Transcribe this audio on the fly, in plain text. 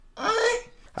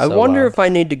I wonder if I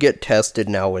need to get tested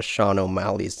now with Sean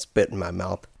O'Malley's spit in my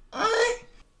mouth.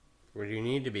 Well, you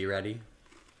need to be ready.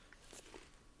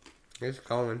 It's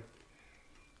coming.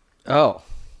 Oh.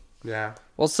 Yeah.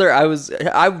 Well, sir,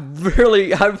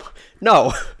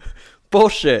 no.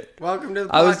 Bullshit. Welcome to the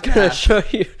podcast. I was going to show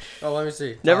you. Oh, let me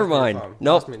see. Never mind.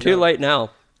 Nope, too late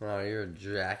now. Oh, you're a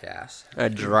jackass.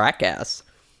 A jackass.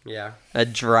 Yeah. A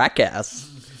jackass.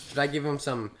 Should I give him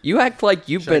some... You act like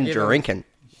you've been drinking.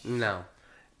 No.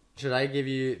 Should I give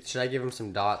him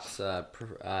some dots?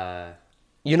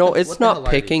 You know, it's not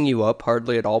picking you up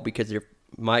hardly at all because your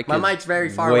mic My mic's very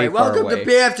far away. Welcome to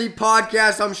BFT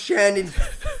Podcast. I'm Shannon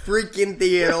freaking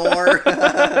Theodore.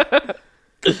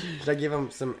 Should I give him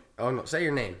some... Oh, no. Say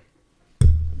your name.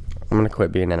 I'm going to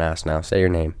quit being an ass now. Say your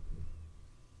name.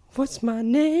 What's my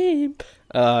name?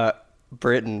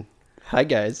 Britton. Hi,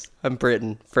 guys. I'm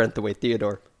Britton. Friend the way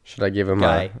Theodore. Should I give him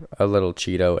a little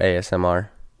Cheeto ASMR?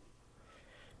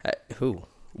 Who?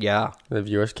 Yeah. The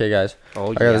viewers? Okay, guys.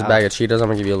 Oh, I got this bag of Cheetos. I'm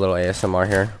going to give you a little ASMR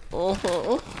here.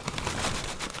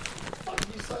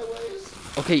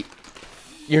 Okay.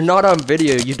 You're not on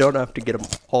video. You don't have to get them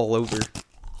all over.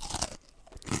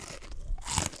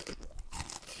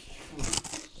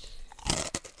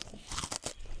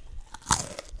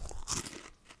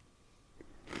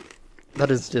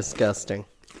 That is disgusting.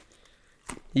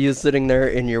 You sitting there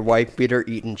in your wife beater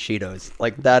eating Cheetos.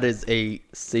 Like, that is a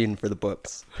scene for the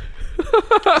books.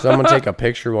 Someone take a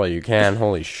picture while you can.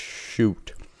 Holy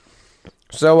shoot.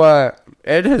 So,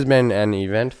 it has been an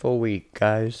eventful week,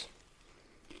 guys.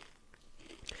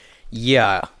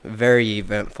 Yeah, very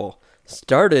eventful.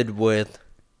 Started with...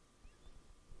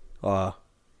 well,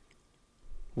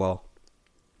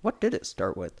 what did it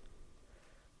start with?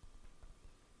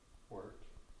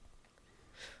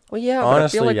 Well, yeah,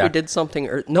 honestly, but I feel like we did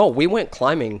something... No, we went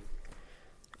climbing,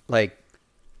 like,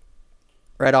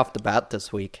 right off the bat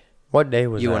this week. What day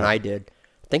was You that? and I did.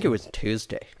 I think it was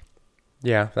Tuesday.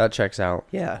 Yeah, that checks out.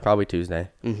 Yeah. Probably Tuesday.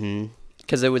 Mm-hmm.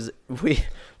 Because it was...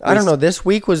 I don't know, this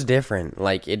week was different.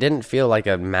 Like, it didn't feel like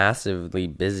a massively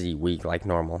busy week like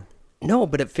normal. No,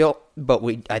 but it felt... But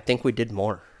I think we did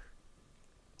more.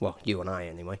 Well, you and I,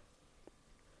 anyway.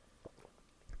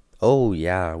 Oh,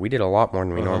 yeah. We did a lot more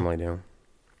than we normally do.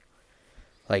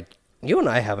 Like, you and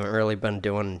I haven't really been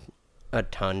doing a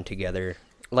ton together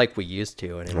like we used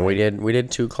to. Anyway. We did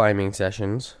 2 climbing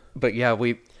sessions. But yeah,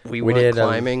 we went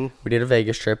climbing. We did a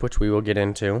Vegas trip, which we will get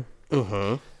into.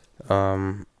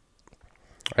 Mm-hmm.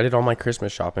 I did all my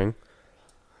Christmas shopping.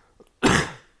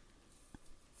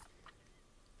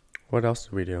 What else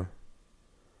did we do?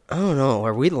 I don't know.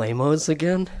 Are we lamos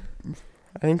again?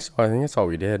 I think so. I think that's all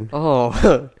we did.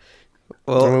 Oh.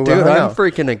 Well, dude, I'm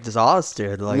freaking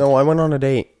exhausted. Like, no, I went on a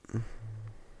date.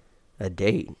 A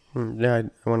date? Yeah,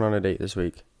 I went on a date this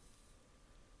week.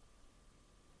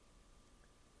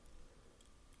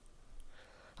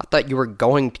 I thought you were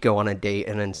going to go on a date,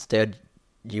 and instead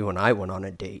you and I went on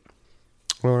a date.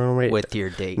 No, wait. With your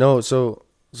date. No, so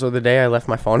the day I left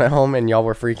my phone at home and y'all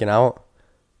were freaking out,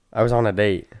 I was on a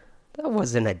date. That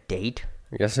wasn't a date.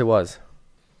 Yes, it was.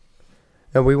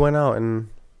 And we went out and...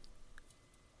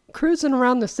 Cruising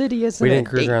around the city isn't a date. We didn't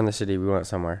cruise around the city. We went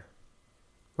somewhere.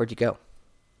 Where'd you go?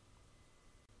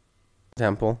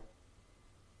 Temple.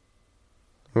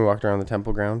 We walked around the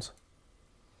temple grounds.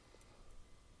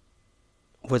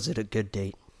 Was it a good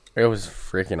date? It was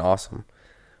freaking awesome.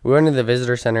 We went to the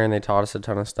visitor center and they taught us a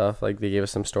ton of stuff. Like, they gave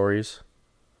us some stories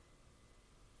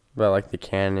about, like, the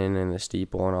cannon and the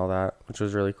steeple and all that, which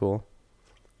was really cool.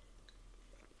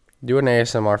 Do an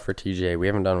ASMR for TJ. We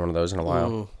haven't done one of those in a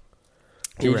while.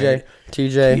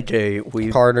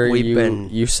 TJ, Carter,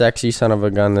 you sexy son of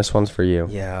a gun. This one's for you.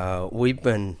 Yeah, we've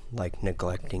been, like,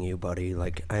 neglecting you, buddy.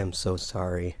 Like, I am so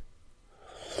sorry.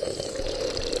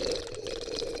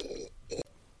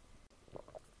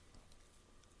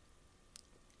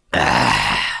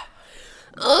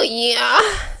 Oh, yeah.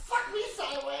 Fuck me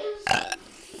sideways.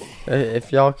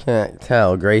 If y'all can't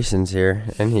tell, Grayson's here,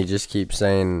 and he just keeps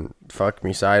saying, fuck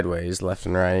me sideways, left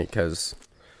and right, because...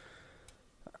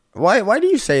 Why do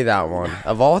you say that one?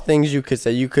 Of all things you could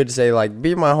say, like,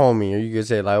 be my homie, or you could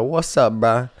say, like, what's up,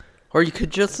 bruh? Or you could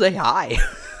just say hi.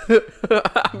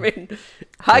 I mean,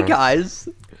 hi, guys.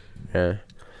 Yeah.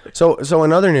 So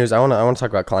in other news, I want to talk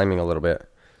about climbing a little bit.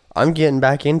 I'm getting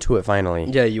back into it finally.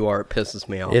 Yeah, you are. It pisses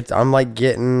me off. I'm like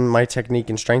getting my technique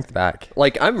and strength back.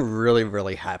 Like, I'm really,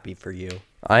 really happy for you.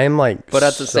 I am like, but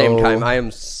at the same time, I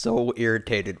am so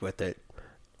irritated with it.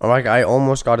 Like, I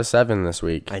almost got a 7 this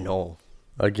week. I know.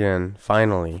 Again,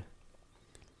 finally.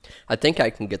 I think I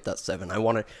can get that 7. I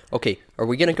want to. Okay, are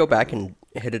we gonna go back and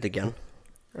hit it again?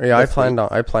 Yeah, this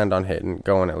I planned on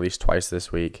going at least twice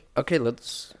this week. Okay,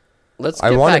 let's I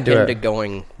get wanna back do into it.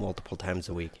 going multiple times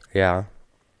a week. Yeah.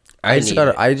 I need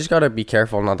it. I just gotta be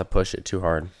careful not to push it too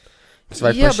hard. Because if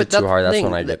I push it too hard, that's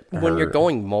when I get hurt. When you're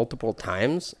going multiple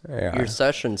times, Yeah. your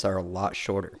sessions are a lot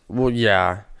shorter. Well,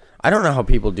 yeah. I don't know how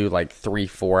people do like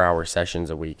 3-4 hour sessions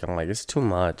a week. I'm like, it's too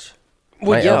much.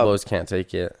 Well, My yeah. elbows can't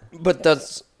take it. But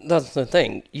that's the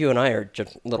thing. You and I are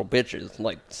just little bitches.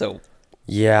 Like, so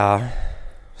Yeah.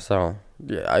 So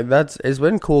yeah, it's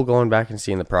been cool going back and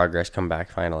seeing the progress come back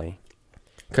finally.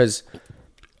 Because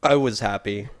I was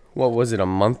happy. what was it, a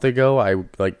month ago? I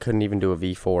like couldn't even do a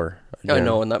V4. I again.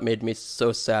 know, and that made me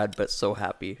so sad, but so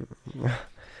happy.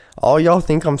 All y'all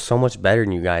think I'm so much better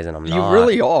than you guys, and I'm not. You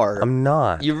really are. I'm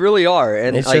not. You really are.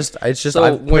 And It's like, just so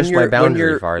I've pushed my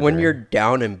boundary when farther. you're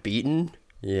down and beaten,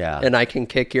 Yeah. and I can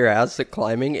kick your ass at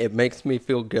climbing, it makes me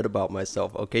feel good about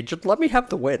myself. Okay, just let me have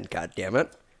the win. God damn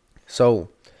it. So,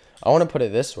 I want to put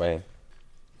it this way.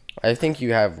 I think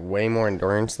you have way more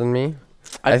endurance than me.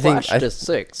 I think- flashed a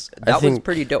 6. That was think-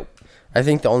 pretty dope. I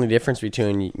think the only difference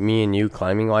between me and you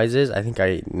climbing wise is I think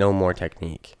I know more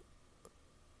technique.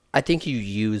 I think you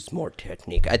use more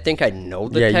technique. I think I know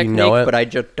the Yeah, you technique, know it. but I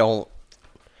just don't.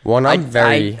 One, I'm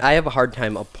very, I have a hard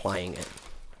time applying it.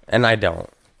 and I don't.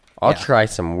 I'll Yeah. try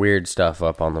some weird stuff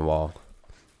up on the wall.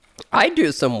 I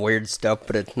do some weird stuff,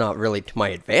 but it's not really to my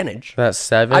advantage. That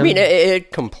 7. I mean,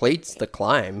 it completes the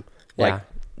climb. Like Yeah.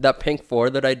 that pink 4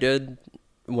 that I did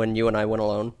when you and I went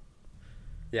alone.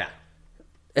 yeah.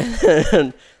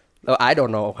 And I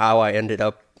don't know how I ended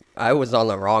up. I was on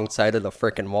the wrong side of the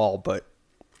frickin' wall, but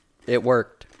it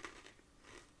worked.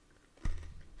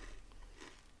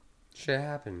 Shit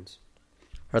happens.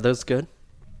 Are those good?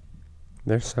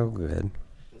 They're so good.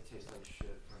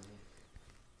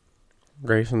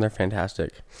 Grayson, they're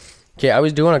fantastic. Okay, I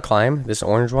was doing a climb, this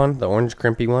orange one, the orange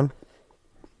crimpy one.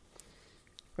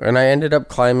 And I ended up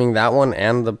climbing that one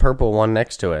and the purple one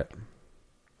next to it.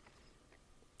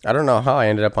 I don't know how I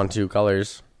ended up on 2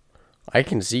 colors. I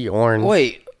can see orange.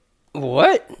 Wait,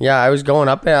 what? Yeah, I was going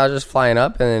up and I was just flying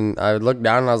up and then I looked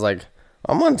down and I was like,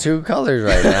 I'm on 2 colors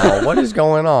right now. What is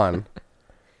going on?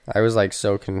 I was like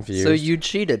so confused. So you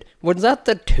cheated. Was that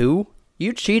the 2?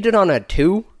 You cheated on a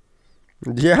 2?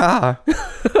 Yeah.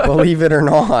 Believe it or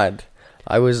not.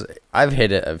 I've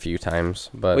hit it a few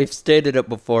times, but We've stated it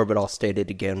before, but I'll state it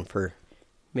again for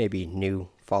maybe new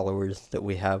followers that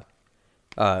we have.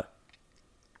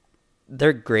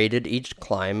 They're graded. Each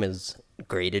climb is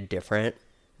graded different.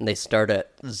 And they start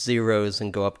at 0s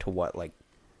and go up to what, like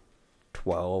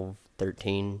 12,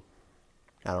 13?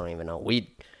 I don't even know.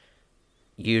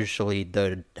 Usually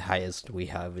the highest we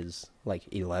have is like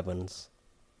 11s.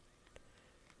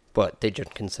 But they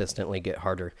just consistently get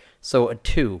harder. So a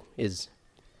 2 is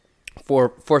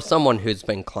for someone who's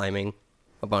been climbing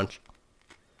a bunch.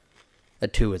 A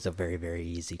 2 is a very, very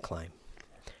easy climb.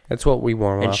 that's what we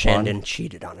warm And up Shandon on.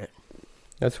 cheated on it.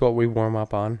 That's what we warm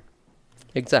up on.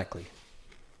 Exactly.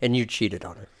 And you cheated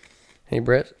on it. Hey,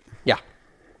 Britt, Yeah.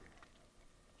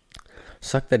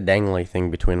 suck the dangly thing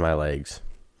between my legs.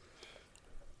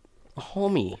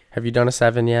 Homie. Have you done a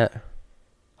 7 yet?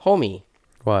 Homie.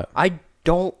 What? I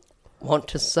don't want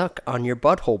to suck on your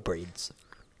butthole braids.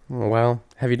 Well,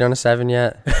 have you done a 7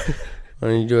 yet?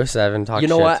 When you do a 7, talk You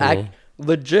know shit what? to me.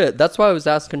 Legit. That's why I was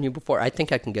asking you before. I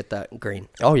think I can get that green.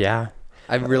 Oh, yeah.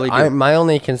 I really do. My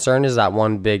only concern is that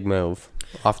one big move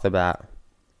off the bat.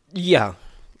 Yeah.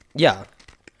 Yeah.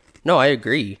 No, I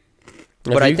agree. If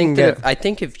But I you think can that I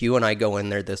think if you and I go in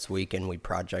there this week and we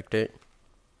project it,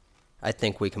 I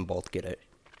think we can both get it.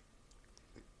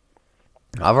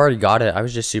 I've already got it. I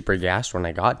was just super gassed when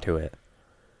I got to it.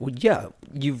 Well, yeah,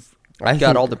 you've I got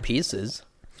think- all the pieces.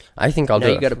 I think I'll Now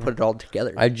do you it. got to put it all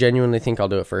together. I genuinely think I'll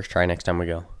do it first try next time we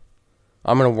go.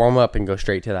 I'm going to warm up and go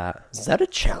straight to that. Is that a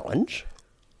challenge?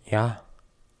 Yeah.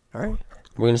 All right.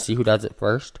 We're going to see who does it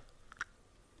first.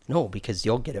 No, because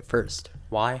you'll get it first.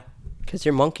 Why? Because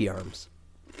you're monkey arms.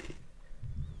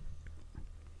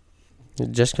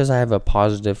 Just because I have a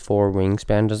positive 4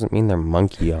 wingspan doesn't mean they're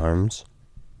monkey arms.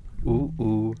 Ooh,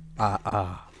 ooh, ah,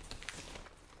 ah.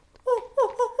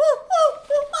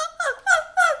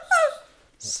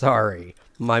 Sorry,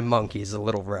 my monkey's a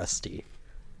little rusty.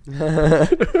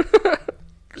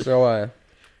 So,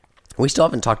 we still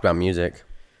haven't talked about music.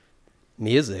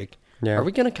 Music? Yeah. Are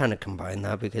we going to kind of combine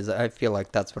that? Because I feel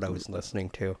like that's what I was listening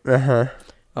to. Uh-huh.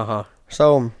 Uh-huh.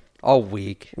 So, All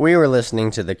week. we were listening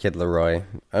to the Kid Leroy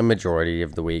a majority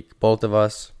of the week. Both of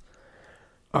us.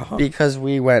 Uh-huh. Because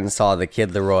we went and saw the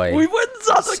Kid Leroy. We went and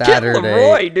saw the Saturday. Kid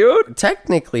Leroy, dude.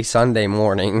 Technically Sunday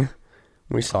morning.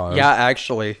 We saw him. Yeah,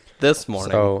 actually, this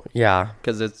morning. So, yeah.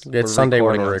 Because It's Sunday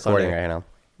when we're recording right now.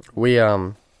 We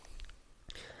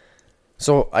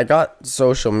So I got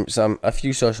a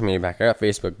few social media back. I got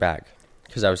Facebook back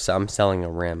because I'm selling a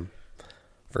rim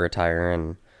for a tire,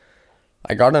 and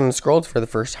I got unscrolled for the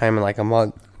first time in like a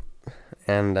month,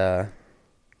 and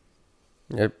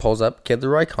it pulls up Kid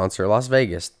Leroy concert, Las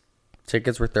Vegas.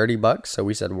 Tickets were $30, so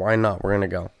we said, why not? We're gonna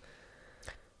go.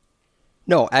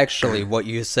 No, actually, what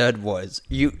you said was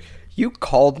you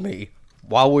called me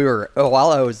while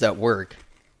I was at work.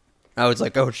 I was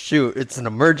like, oh shoot, it's an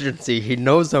emergency. He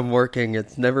knows I'm working.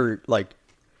 It's never like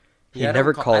he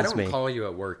never calls me. I don't call you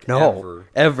at work. No,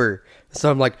 ever.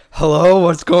 So I'm like, hello,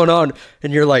 what's going on?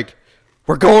 And you're like,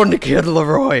 we're going to Kid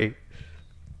Leroy.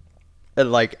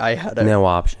 And like I had no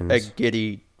options. A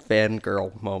giddy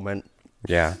fangirl moment.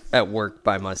 Yeah. At work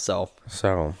by myself.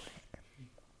 So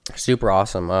super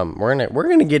awesome. We're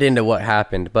gonna get into what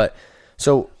happened, but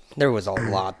so there was a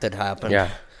lot that happened. Yeah.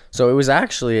 So it was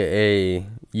actually a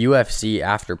UFC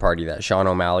after party that Sean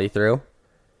O'Malley threw.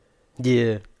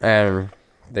 Yeah. And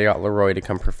they got Leroy to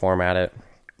come perform at it.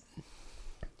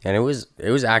 And it was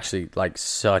actually like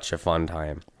such a fun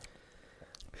time.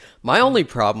 My only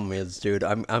problem is, dude,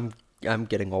 I'm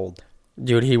getting old.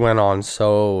 Dude, he went on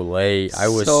so late. I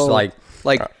was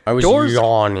I was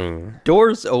yawning.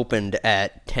 Doors opened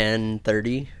at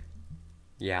 10:30.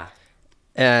 Yeah.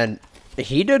 And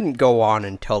he didn't go on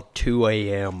until 2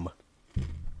 a.m.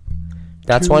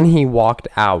 That's when he walked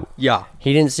out. Yeah.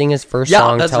 He didn't sing his first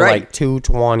song until like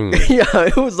 2:20. Yeah,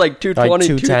 it was like 2:20, like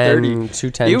 2:30.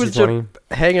 2:10, he was 2:20.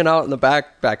 just hanging out in the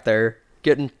back there,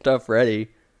 getting stuff ready.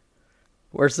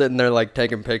 We're sitting there like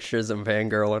taking pictures and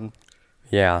fangirling.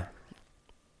 Yeah.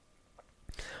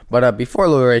 But before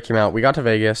Leroy came out, we got to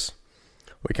Vegas.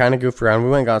 We kind of goofed around. We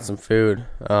went and got some food.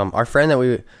 Our friend that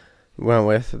we went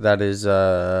with, that is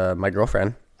my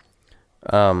girlfriend,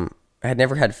 had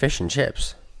never had fish and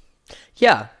chips.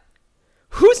 Yeah.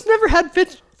 Who's never had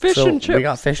fish and chips? We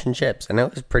got fish and chips, and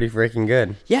it was pretty freaking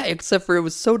good. Yeah, except for it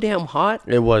was so damn hot.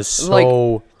 It was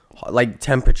so like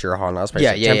temperature hot.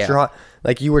 Temperature hot.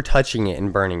 Like you were touching it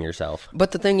and burning yourself.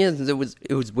 But the thing is, it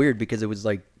was weird because it was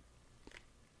like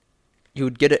you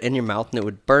would get it in your mouth and it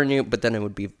would burn you, but then it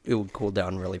would cool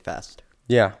down really fast.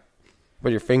 Yeah.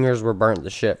 But your fingers were burnt to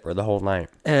shit for the whole night.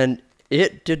 And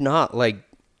it did not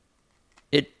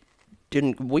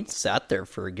we sat there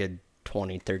for a good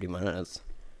 20, 30 minutes.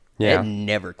 Yeah. It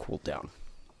never cooled down.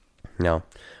 No.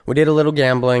 We did a little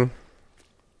gambling.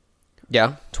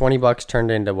 Yeah. $20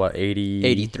 turned into what,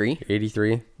 83.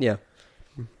 83? Yeah.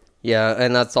 Yeah,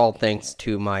 and that's all thanks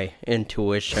to my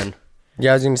intuition.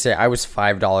 Yeah, I was going to say, I was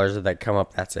 $5 that come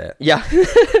up, that's it. Yeah.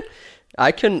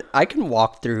 I can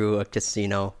walk through a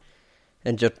casino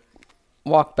and just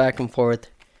walk back and forth,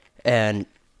 and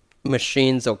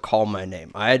machines will call my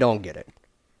name. I don't get it.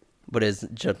 But it's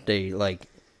just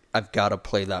I've got to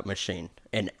play that machine.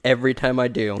 And every time I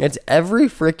do. It's every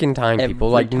freaking time, people.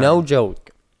 Like, time. no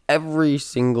joke. Every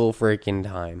single freaking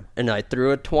time. And I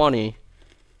threw a 20.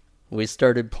 We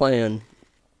started playing.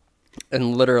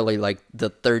 And literally, like, the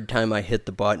third time I hit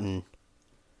the button,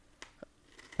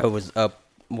 I was up,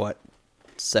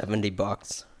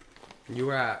 $70? You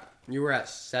were at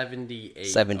 78.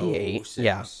 78,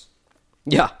 yeah.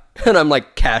 Yeah. And I'm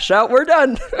like, cash out, we're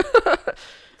done.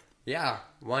 Yeah,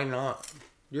 why not?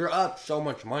 You're up so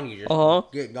much money,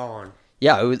 just get going.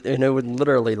 Yeah, it was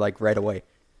literally like right away.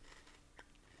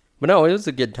 But no, it was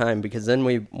a good time because then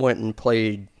we went and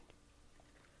played.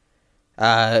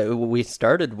 We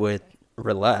started with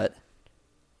roulette.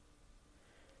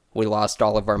 We lost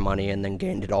all of our money and then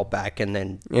gained it all back, and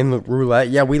then in the roulette,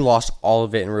 yeah, we lost all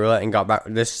of it in roulette and got back.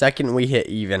 The second we hit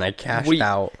even, I cashed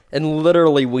out, and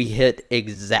literally we hit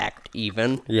exact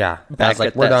even. Yeah, back like,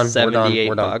 at that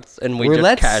 $78, and we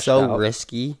roulette's just cashed so out.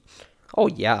 risky. Oh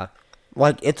yeah,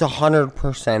 like it's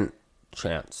 100%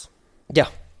 chance. Yeah.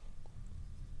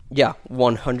 Yeah,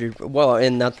 100. Well,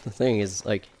 and that's the thing is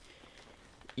like,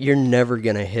 you're never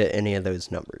gonna hit any of those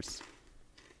numbers.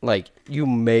 Like, you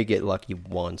may get lucky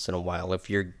once in a while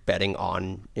if you're betting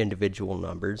on individual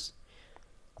numbers.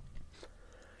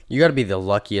 You got to be the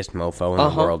luckiest mofo in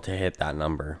the world to hit that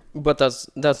number. But that's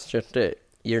just it.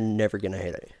 You're never going to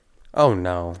hit it. Oh,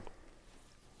 no.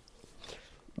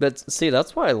 But, see,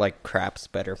 that's why I like craps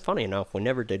better. Funny enough, we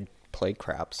never did play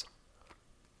craps.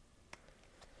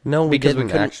 No, because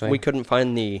actually. We couldn't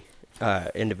find the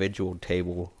individual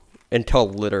table until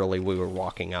literally we were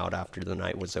walking out after the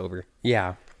night was over.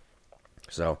 Yeah.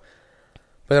 So,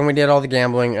 but then we did all the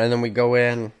gambling, and then we go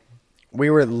in. We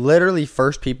were literally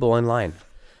first people in line.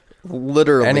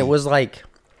 Literally. And it was like,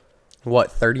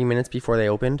 30 minutes before they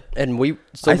opened? And I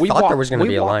thought there was going to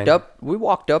be a line. We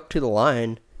walked up to the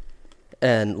line,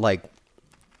 and like,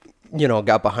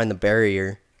 got behind the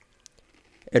barrier.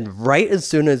 And right as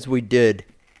soon as we did,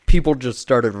 people just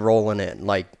started rolling in.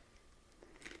 Like,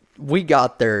 we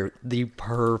got there the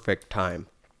perfect time.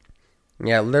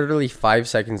 Yeah, literally 5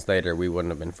 seconds later, we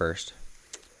wouldn't have been first.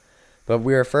 But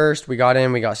we were first. We got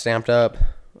in. We got stamped up.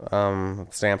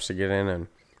 Stamps to get in and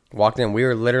walked in. We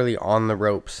were literally on the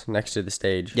ropes next to the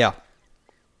stage. Yeah.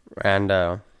 And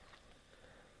it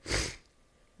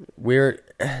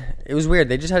was weird.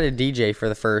 They just had a DJ for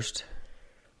the first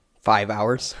 5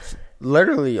 hours.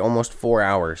 literally almost 4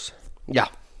 hours. Yeah.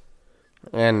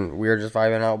 And we were just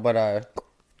vibing out. But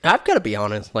I've got to be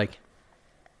honest, like,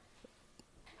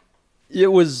 it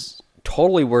was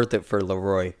totally worth it for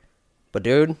Leroy. But,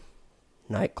 dude,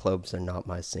 nightclubs are not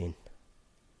my scene.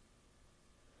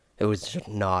 It was just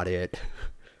not it.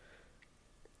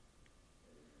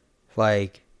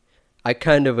 Like, I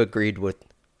kind of agreed with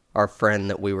our friend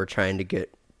that we were trying to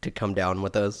get to come down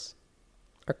with us,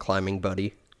 our climbing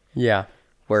buddy, yeah.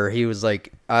 where he was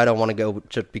like, I don't want to go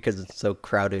just because it's so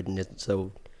crowded and it's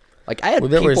so... Like, I had Well,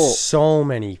 there people... was so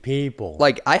many people.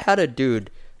 Like, I had a dude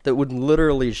that would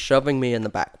literally shoving me in the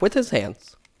back with his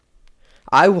hands.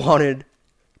 I wanted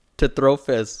to throw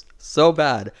fists so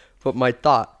bad, but my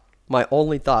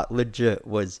only thought legit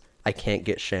was, I can't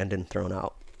get Shandon thrown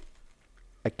out.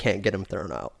 I can't get him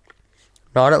thrown out.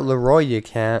 Not at Leroy, you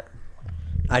can't.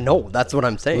 I know, that's what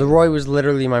I'm saying. Leroy was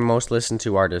literally my most listened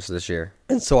to artist this year.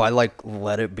 And so I,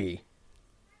 let it be.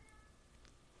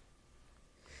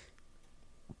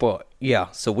 But,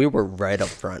 yeah, so we were right up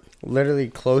front. Literally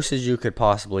close as you could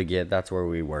possibly get, that's where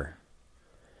we were.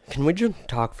 Can we just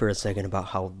talk for a second about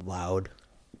how loud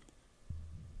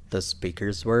the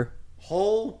speakers were?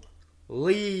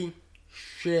 Holy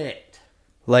shit.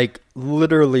 Like,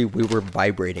 literally, we were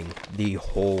vibrating the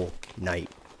whole night.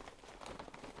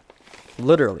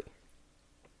 Literally.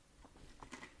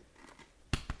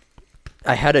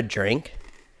 I had a drink,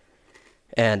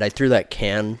 and I threw that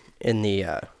can in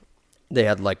the, they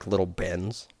had, little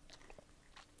bins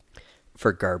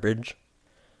for garbage.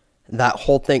 That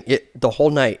whole thing, the whole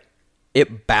night,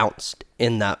 it bounced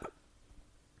in that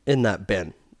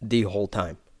bin the whole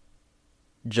time.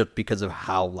 Just because of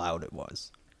how loud it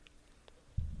was.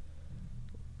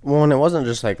 Well, and it wasn't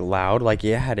just loud,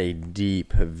 it had a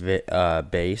deep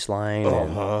bass line.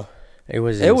 Uh-huh. It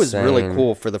was really insane.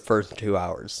 cool for the first 2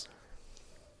 hours.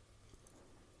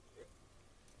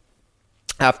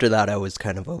 After that, I was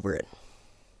kind of over it.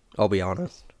 I'll be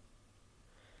honest.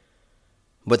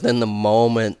 But then the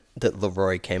moment that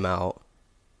Leroy came out...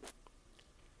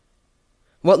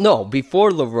 Well, no,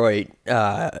 before Leroy,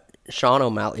 Sean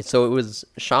O'Malley. So it was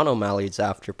Sean O'Malley's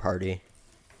after party.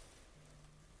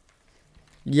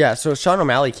 Yeah, so Sean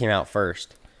O'Malley came out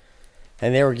first.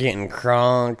 And they were getting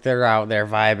crunk. They're out there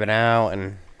vibing out.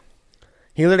 And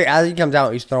he literally, as he comes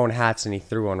out, he's throwing hats and he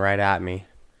threw one right at me.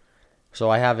 So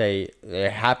I have a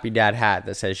Happy Dad hat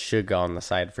that says Sugar on the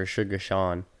side for Sugar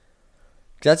Sean.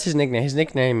 That's his nickname. His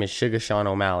nickname is Sugar Sean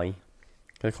O'Malley.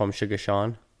 They call him Sugar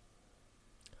Sean.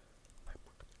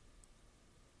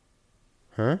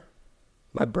 Huh?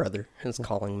 My brother is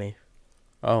calling me.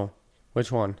 Oh,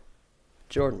 which one?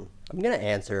 Jordan, I'm going to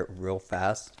answer it real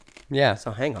fast. Yeah.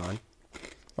 So hang on.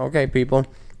 Okay, people.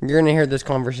 You're going to hear this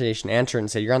conversation. Answer it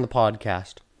and say, you're on the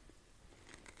podcast.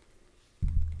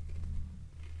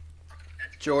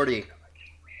 Jordy,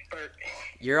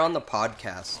 you're on the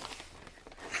podcast.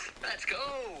 Let's go.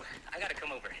 I gotta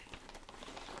come over.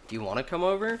 Do you want to come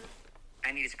over?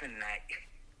 I need to spend the night.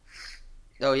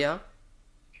 Oh, yeah?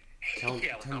 Tell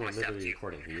Yeah, me I'm literally literally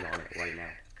recording. You're on it right now.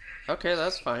 Okay,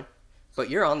 that's fine. But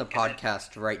you're on the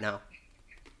podcast right now.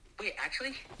 Wait,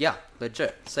 actually? Yeah,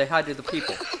 legit. Say hi to the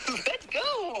people. Let's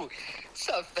go.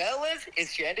 Sup, fellas?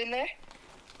 Is Shandon there?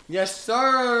 Yes,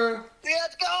 sir.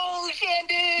 Let's go,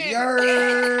 Shandon.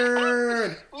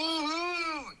 Yerd.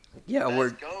 Woohoo. Yeah,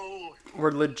 Let's go.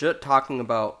 we're legit talking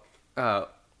about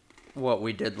what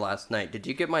we did last night. Did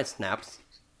you get my snaps?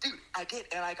 Dude, I did,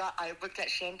 and I looked at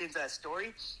Shandon's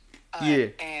story. Yeah.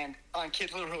 And on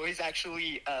Kid Leroy's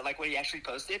actually, what he actually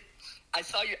posted. I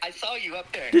saw you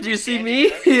up there. Did you see Shandon,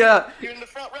 me? right? Yeah. You're in the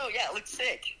front row. Yeah, it looks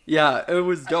sick. Yeah, it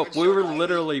was dope. would We show were my-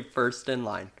 literally first in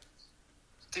line.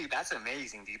 Dude, that's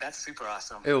amazing, dude. That's super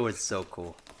awesome. It was so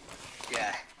cool.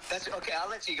 Yeah, that's okay. I'll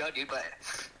let you go, dude. But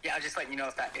yeah, I'll just let you know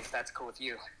if that's cool with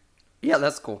you. Yeah,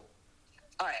 that's cool.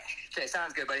 All right. Okay,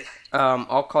 sounds good, buddy.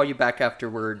 I'll call you back after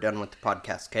we're done with the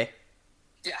podcast, okay?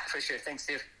 Yeah, for sure. Thanks,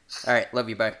 dude. All right, love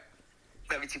you, bye.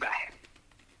 Love you too. Bye.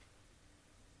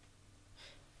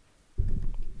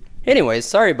 Anyways,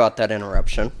 sorry about that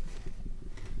interruption.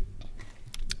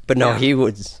 But no, Yeah. he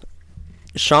was...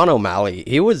 Sean O'Malley,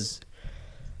 he was...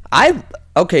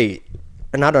 Okay,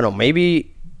 and I don't know,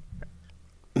 maybe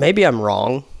I'm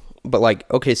wrong, but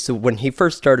like, okay, so when he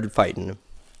first started fighting,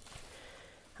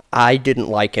 I didn't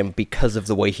like him because of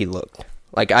the way he looked.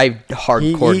 Like, I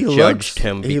hardcore judged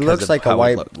him because he looks of like how a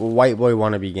he looked. white boy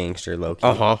wannabe gangster,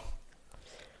 Loki.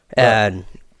 And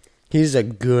He's a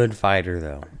good fighter,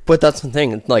 though. but that's the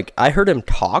thing. Like, I heard him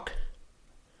talk.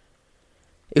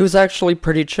 It was actually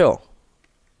pretty chill.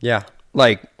 Yeah.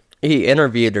 Like, he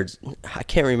interviewed, or I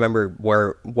can't remember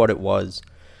what it was,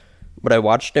 but I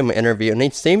watched him interview, and he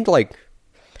seemed like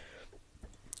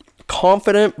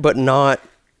confident, but not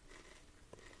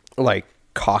like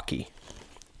cocky,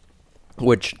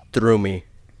 which threw me.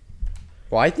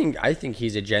 Well, I think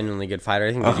he's a genuinely good fighter.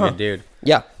 I think he's a good dude.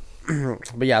 Yeah.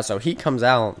 But yeah, so he comes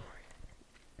out,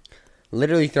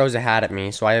 literally throws a hat at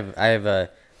me. So I have a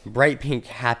bright pink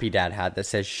Happy Dad hat that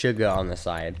says Sugar on the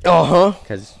side.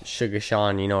 Because Sugar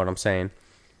Sean, you know what I'm saying.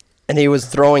 And he was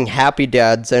throwing Happy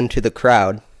Dads into the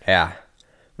crowd. Yeah.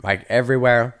 Like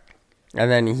everywhere. And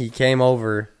then he came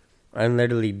over and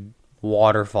literally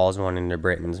waterfalls one into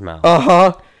Britain's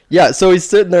mouth. Yeah, so he's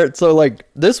sitting there. So, like,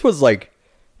 this was like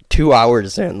 2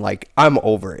 hours in. Like, I'm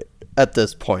over it at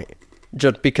this point.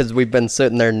 Just because we've been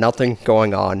sitting there, nothing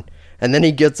going on. And then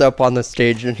he gets up on the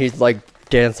stage and he's like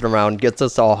dancing around, gets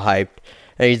us all hyped.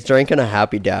 And he's drinking a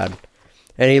Happy Dad.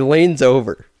 And he leans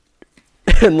over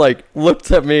and like looks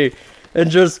at me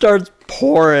and just starts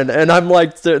pouring. And I'm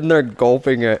like sitting there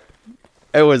gulping it.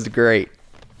 It was great.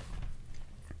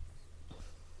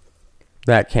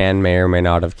 That can may or may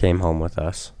not have came home with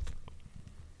us.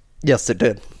 Yes, it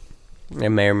did. It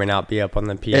may or may not be up on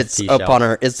the PFT It's shelf.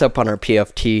 It's up on our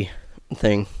PFT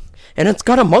thing. And it's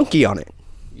got a monkey on it.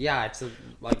 Yeah, it's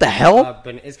What the hell?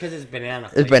 It's because it's banana.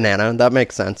 It's banana. That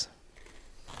makes sense.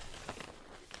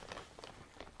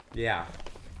 Yeah.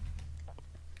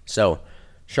 So,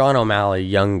 Sean O'Malley,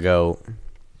 Young Goat,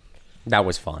 that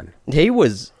was fun. He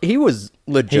was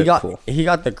legit cool. He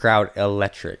got the crowd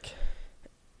electric.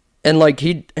 And like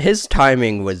his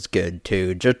timing was good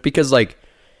too, just because like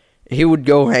he would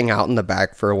go hang out in the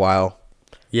back for a while.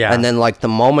 Yeah. And then like the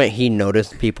moment he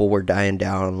noticed people were dying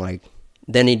down, like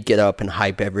then he'd get up and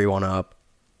hype everyone up.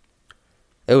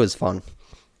 It was fun.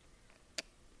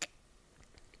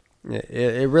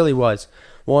 It really was.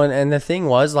 Well, and the thing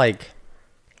was, like,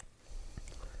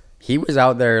 he was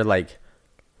out there, like,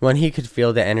 when he could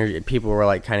feel the energy, people were,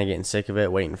 like, kind of getting sick of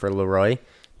it, waiting for Leroy.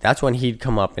 That's when he'd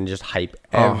come up and just hype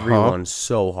everyone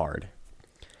so hard.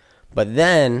 But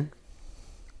then,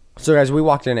 so guys, we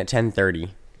walked in at 10:30.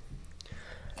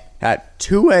 At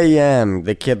 2 a.m.,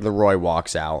 the kid Leroy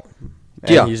walks out.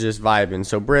 And he's just vibing.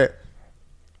 So, Britt,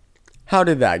 how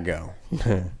did that go?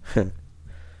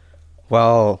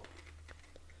 Well,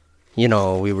 you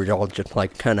know, we were all just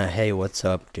like kind of, hey, what's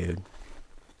up, dude?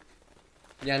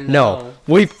 Yeah, No,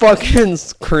 we fucking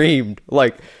screamed.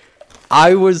 Like,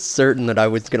 I was certain that I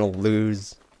was going to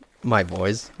lose my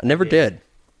voice. I never did.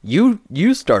 You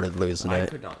started losing I it.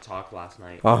 could not talk last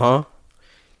night.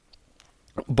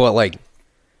 But, like,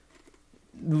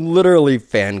 literally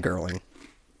fangirling.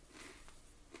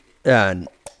 And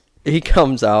he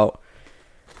comes out,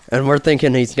 and we're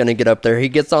thinking he's going to get up there. He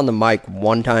gets on the mic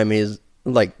one time. He's,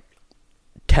 like,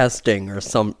 testing or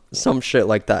some shit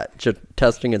like that. Just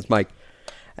testing his mic.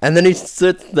 And then he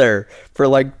sits there for,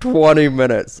 like, 20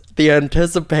 minutes. The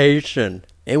anticipation.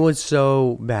 It was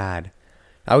so bad.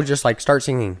 I was just like, start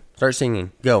singing,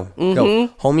 go, go.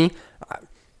 Homie,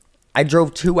 I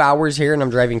drove 2 hours here and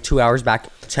I'm driving 2 hours back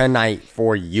tonight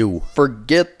for you.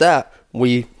 Forget that.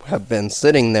 We have been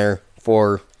sitting there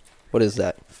for, what is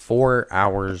that? 4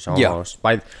 hours almost.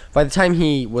 Yeah. By the time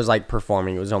he was like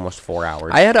performing, it was almost 4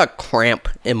 hours. I had a cramp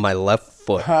in my left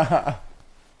foot.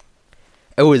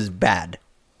 It was bad.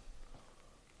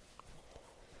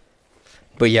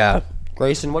 But yeah.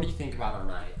 Grayson, what do you think about our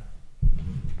night?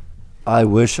 I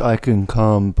wish I could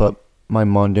come, but my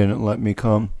mom didn't let me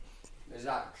come. Is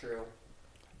that true?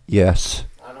 Yes.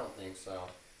 I don't think so.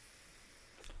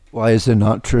 Why is it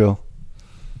not true?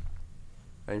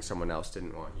 I think someone else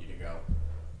didn't want you to go.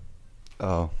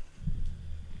 Oh.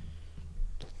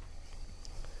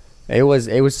 It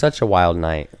was such a wild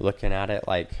night. Looking at it,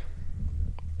 like,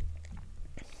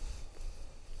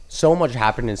 so much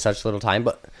happened in such little time,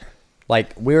 but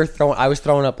like I was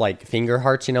throwing up like finger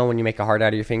hearts, you know, when you make a heart out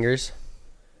of your fingers,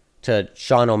 to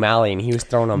Sean O'Malley, and he was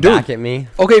throwing them back at me.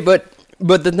 Okay, but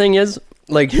the thing is,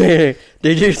 like, did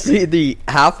you see the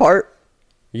half heart?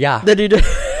 Yeah. That he did?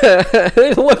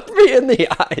 He looked me in the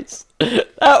eyes.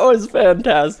 That was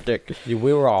fantastic. Dude,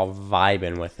 we were all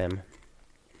vibing with him.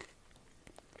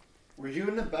 Were you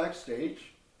in the backstage?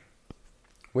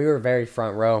 We were very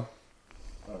front row.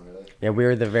 Yeah, we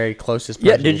were the very closest.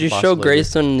 Yeah, person did could you show possibly be.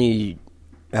 Grayson the?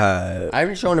 I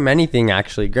haven't shown him anything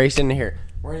actually. Grayson, here.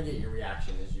 We're gonna get your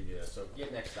reaction as you do this. So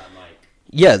get next to that mic.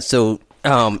 Yeah, so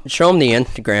show him the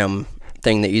Instagram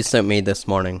thing that you sent me this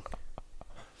morning.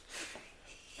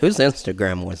 Whose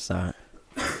Instagram was that?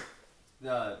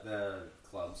 The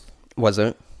clubs. Was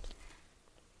it?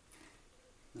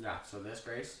 Yeah. So this,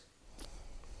 Grace.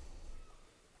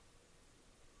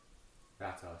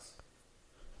 That's us.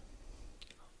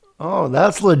 Oh,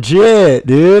 that's legit,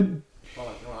 dude. Hold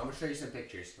on. I'm gonna show you some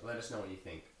pictures. Let us know what you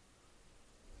think.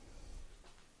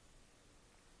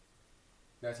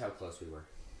 That's how close we were.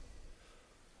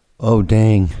 Oh,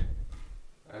 dang.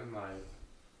 I'm like.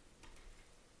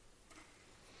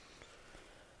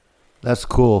 That's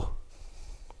cool.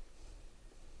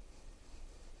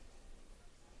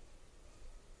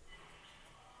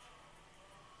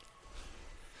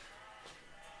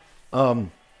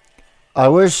 I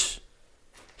wish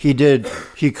he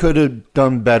could have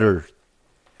done better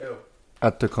Who?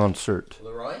 at the concert.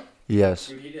 Leroy? Yes.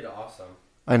 Dude, he did awesome.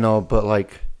 I know, but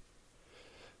like,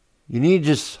 you need to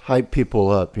just hype people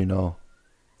up, you know?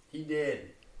 He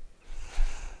did.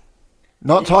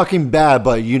 Not talking bad,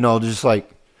 but, you know, just like,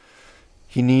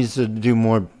 he needs to do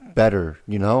more better,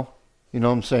 you know? You know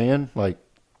what I'm saying? Like,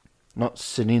 not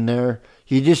sitting there.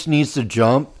 He just needs to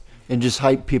jump and just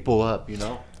hype people up, you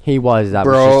know? He was. That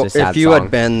Bro, was just a sad if you song.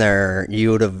 had been there,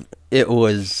 you would have. It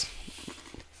was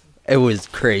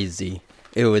crazy.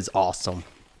 It was awesome.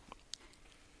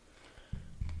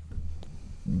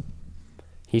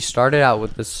 He started out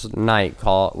with this night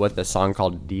with a song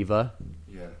called Diva.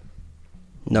 Yeah.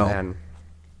 No, And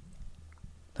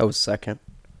that was second.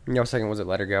 second was it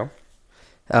Let Her Go?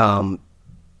 Um,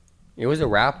 It was a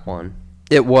rap one.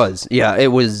 it was. Yeah, it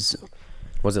was.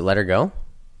 Was it Let Her Go?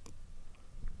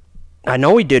 I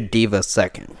know we did Diva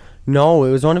second. No,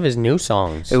 it was one of his new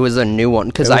songs. It was a new one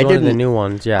because It was I one of the didn't. new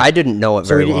ones. Yeah, I didn't know it So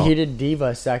very he, well. he did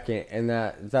Diva second, and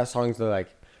that song's like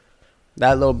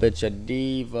that little bitch a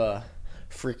diva,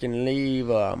 freaking leave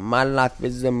her. My life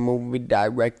is a movie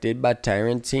directed by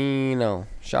Tarantino.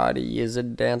 Shawty is a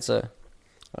dancer.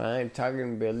 I ain't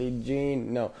talking Billie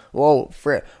Jean. No, whoa,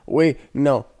 Fred. We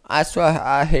know. I swear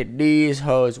I hate these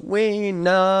hoes. We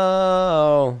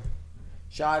know.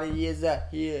 Shawty is a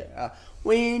here.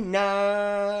 We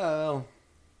know.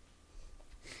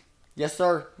 Yes,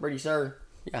 sir. Ready, sir.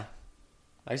 Yeah.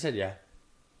 I said yeah.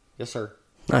 Yes, sir.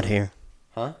 Not here.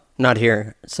 Huh? Not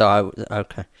here. So I was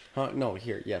okay. Huh? No,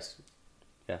 here. Yes.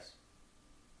 Yes.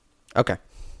 Okay.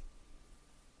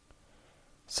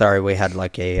 Sorry, we had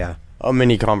like a A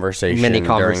mini conversation. mini during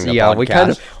conversation. the Yeah,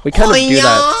 podcast. we kind of do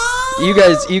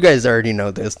that. You guys already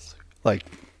know this. Like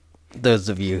those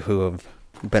of you who have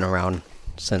been around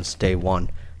since day one.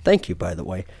 Thank you, by the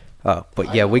way.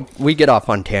 But yeah, we get off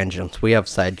on tangents. We have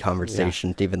side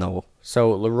conversations, even though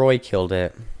So Leroy killed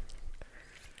it.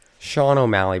 Sean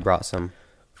O'Malley brought some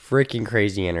freaking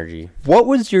crazy energy. What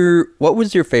was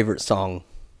your favorite song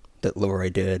that Leroy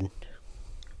did?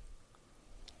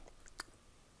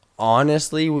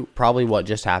 Honestly, probably what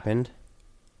just happened.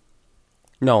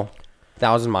 No,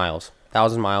 1,000 Miles.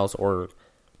 1,000 Miles or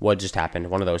what just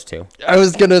happened. One of those two. I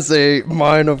was gonna say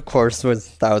mine, of course, was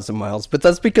 1,000 Miles, but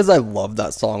that's because I love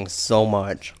that song so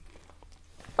much.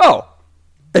 Oh,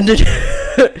 and did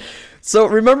so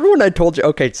remember when I told you?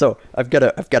 Okay, so I've got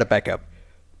to back up.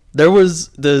 There was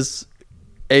this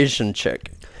Asian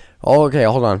chick. Oh, okay,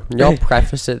 hold on. Y'all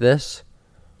preface it this.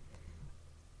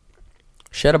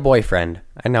 She had a boyfriend.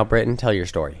 And now, Britton, tell your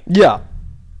story. Yeah.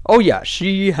 Oh yeah,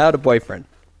 she had a boyfriend.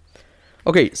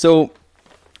 Okay, so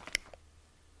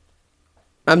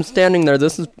I'm standing there.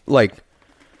 This is like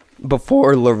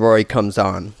before Leroy comes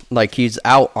on. Like he's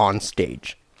out on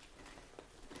stage.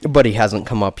 But he hasn't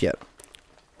come up yet.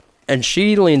 And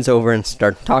she leans over and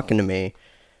starts talking to me.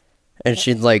 And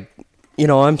she's like, you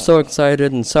know, I'm so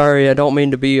excited and sorry, I don't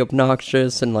mean to be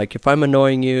obnoxious. And like, if I'm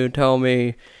annoying you, tell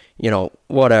me, you know,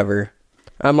 whatever.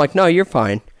 I'm like, no, you're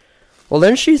fine. Well,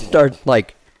 then she starts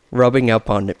like rubbing up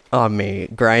on me,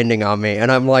 grinding on me.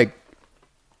 And I'm like,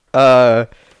 okay.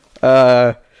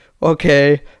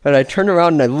 And I turned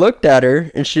around and I looked at her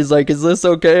and she's like, is this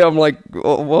okay? I'm like,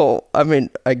 well, I mean,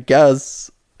 I guess.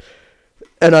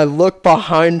 And I look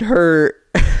behind her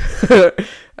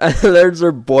and there's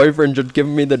her boyfriend just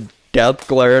giving me the death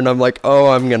glare. And I'm like, oh,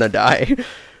 I'm going to die.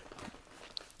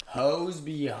 Hoes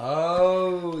be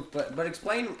hoes. But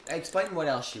explain what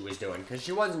else she was doing. Because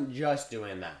she wasn't just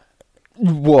doing that.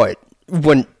 What?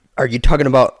 When are you talking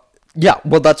about? Yeah,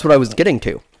 well, that's what I was getting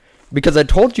to. Because I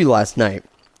told you last night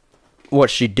what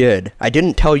she did. I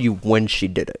didn't tell you when she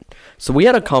did it. So we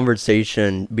had a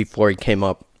conversation before he came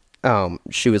up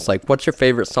she was like, "What's your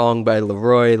favorite song by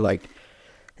Leroy?" Like,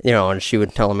 you know, and she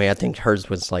would tell me, I think hers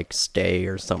was like "Stay"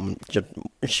 or something.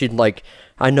 She'd like,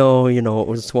 I know, you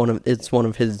know, it's one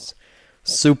of his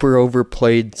super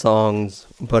overplayed songs,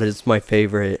 but it's my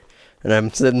favorite. And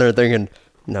I'm sitting there thinking,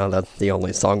 no, that's the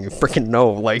only song you freaking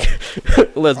know. Like,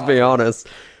 let's be honest.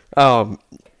 And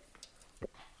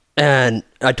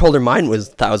I told her mine was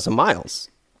 1,000 Miles.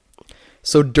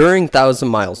 So during 1,000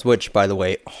 Miles, which, by the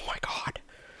way, oh my God.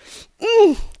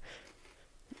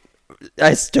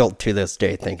 I still, to this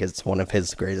day, think it's one of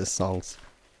his greatest songs.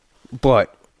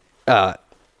 But,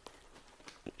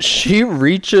 she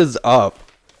reaches up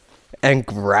and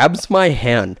grabs my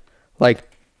hand, like,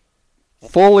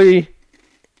 fully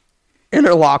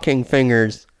interlocking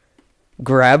fingers,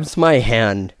 grabs my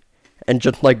hand, and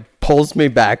just, like, pulls me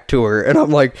back to her. And I'm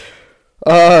like,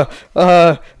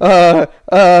 like,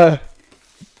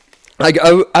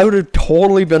 I would have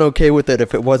totally been okay with it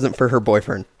if it wasn't for her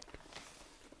boyfriend.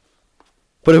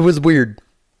 But it was weird.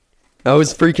 I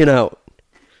was freaking out.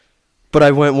 But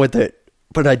I went with it.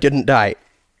 But I didn't die.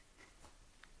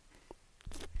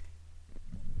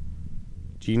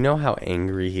 Do you know how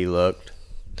angry he looked?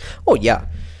 Oh, yeah.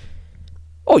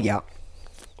 Oh, yeah.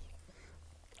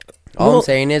 All Well- I'm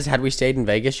saying is, had we stayed in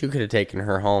Vegas, you could have taken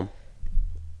her home.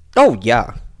 Oh,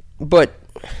 yeah. But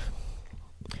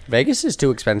Vegas is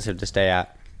too expensive to stay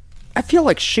at. I feel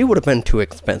like she would have been too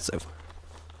expensive.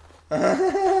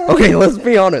 Okay, let's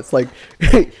be honest. Like,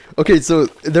 okay, so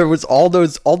there was all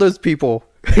those people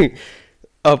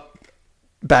up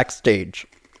backstage.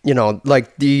 You know,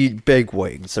 like the big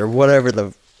wigs or whatever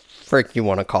the frick you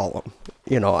want to call them.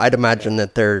 You know, I'd imagine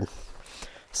that they're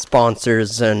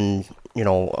sponsors and, you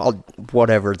know,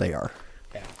 whatever they are.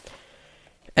 Yeah.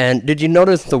 And did you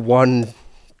notice the one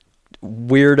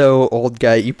weirdo old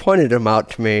guy? You pointed him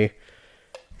out to me.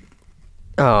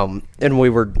 And we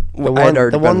were The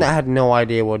one that had no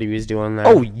idea what he was doing there.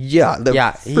 Oh yeah,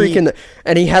 Yeah, freaking,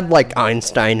 and he had like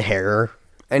Einstein hair.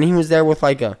 And he was there with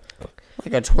like a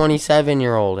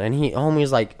 27-year-old, and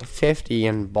homie's like 50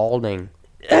 and balding.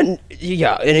 And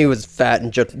yeah, and he was fat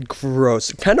and just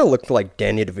gross. Kind of looked like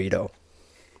Danny DeVito,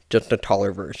 just a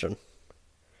taller version.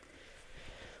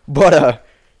 But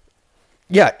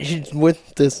yeah, he's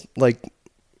with this like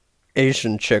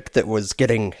Asian chick that was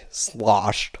getting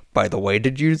sloshed. By the way,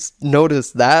 did you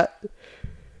notice that?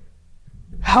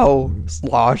 How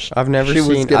sloshed I've never she was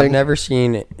seen. getting? I've never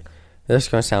seen. This is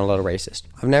gonna sound a little racist.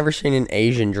 I've never seen an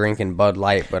Asian drinking Bud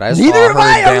Light, but I Neither saw have her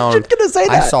I. down. I was just gonna say I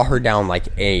that. saw her down like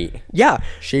 8. Yeah,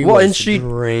 She well, was and she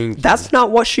drinking. that's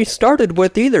not what she started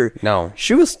with either. No.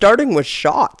 She was starting with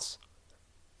shots.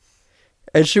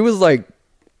 And she was like,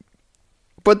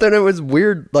 but then it was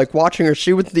weird, like watching her.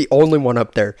 She was the only one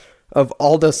up there of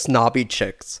all the snobby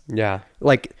chicks. Yeah.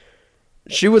 Like,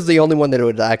 she was the only one that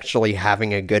was actually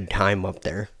having a good time up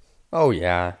there. Oh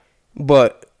yeah.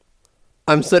 But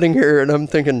I'm sitting here and I'm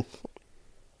thinking,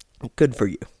 good for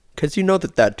you. Because you know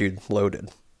that dude's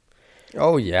loaded.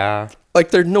 Oh yeah.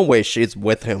 Like, there's no way she's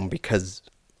with him because,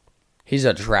 He's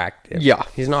attractive. Yeah.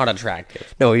 He's not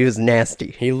attractive. no, he was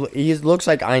nasty. He looks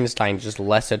like Einstein, just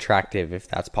less attractive, if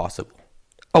that's possible.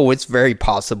 Oh, it's very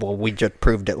possible. We just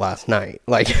proved it last night.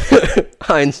 Like,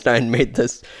 Einstein made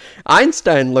this.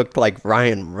 Einstein looked like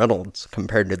Ryan Reynolds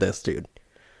compared to this dude.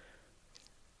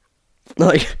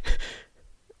 Like,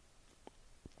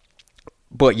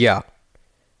 but yeah.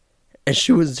 And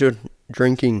she was just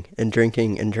drinking and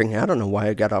drinking and drinking. I don't know why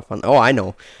I got off on. Oh, I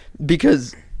know.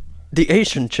 Because the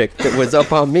Asian chick that was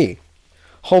up on me,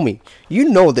 homie, you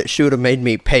know that she would have made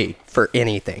me pay for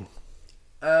anything.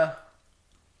 I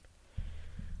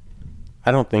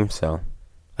don't think so.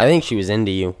 I think she was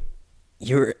into you.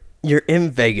 You're in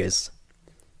Vegas.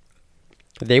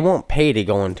 They won't pay to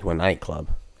go into a nightclub.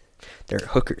 They're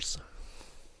hookers.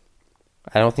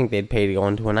 I don't think they'd pay to go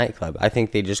into a nightclub. I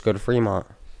think they'd just go to Fremont.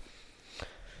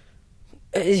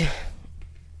 I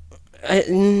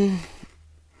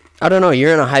don't know.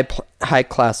 You're in a high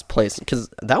class place because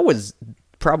that was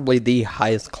probably the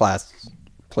highest class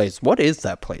place. What is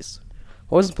that place?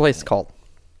 What was the place called?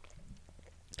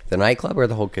 The nightclub or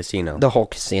the whole casino? The whole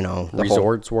casino. The whole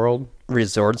Resorts World?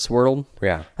 Resorts World.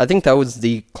 Yeah. I think that was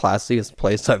the classiest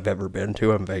place I've ever been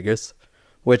to in Vegas.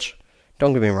 Which,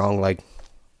 don't get me wrong, like,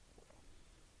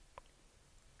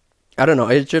 I don't know.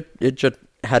 It just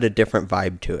had a different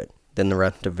vibe to it than the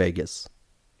rest of Vegas.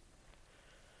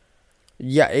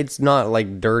 Yeah, it's not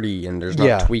like dirty and there's not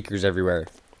Yeah. tweakers everywhere.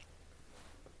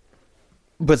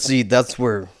 But see, that's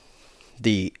where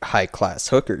the high class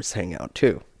hookers hang out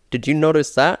too. Did you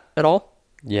notice that at all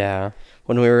Yeah.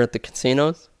 when we were at the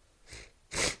casinos?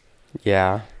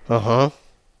 Yeah. Uh-huh.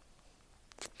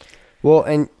 Well,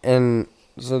 and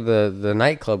so the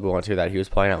nightclub we went to that he was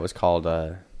playing at was called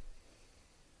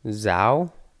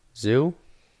Zoo?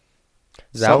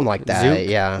 Something like that, Zook?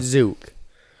 yeah. Zook.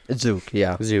 Zook,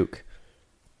 yeah. Zook.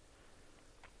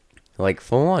 Like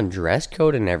full on dress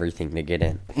code and everything to get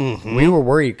in. Mm-hmm. We were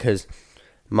worried because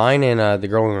mine and the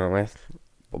girl we went with,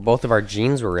 both of our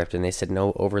jeans were ripped, and they said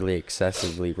no overly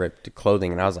excessively ripped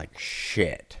clothing, and I was like,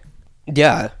 shit.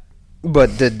 Yeah,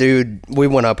 but the dude, we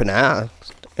went up and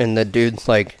asked, and the dude's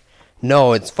like,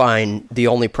 "No, it's fine. The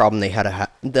only problem the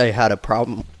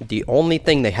only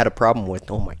thing they had a problem with,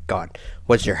 oh my god,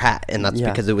 was your hat, and that's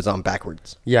Yeah. because it was on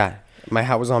backwards." Yeah, my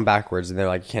hat was on backwards, and they're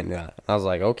like, you can't do that. I was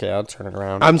like, okay, I'll turn it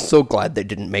around. I'm so glad they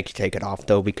didn't make you take it off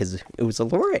though, because it was a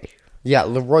Leroy. Yeah,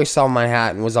 Leroy saw my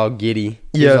hat and was all giddy.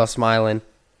 He was Yeah. all smiling.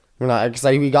 Because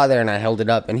we got there and I held it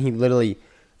up, and he literally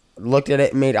looked at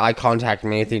it, made eye contact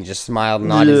and anything, just smiled,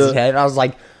 nodded his head. I was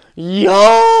like,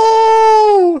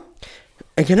 yo!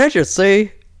 And can I just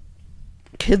say,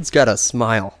 kid's got a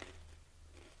smile.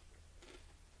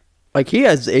 Like, he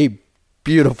has a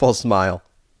beautiful smile.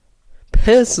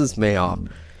 Pisses me off.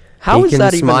 How He is can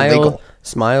that even legal?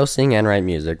 Smile, sing, and write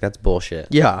music. That's bullshit.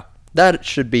 Yeah, that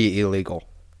should be illegal.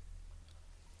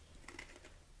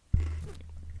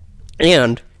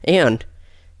 And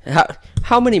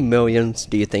how many millions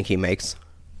do you think he makes?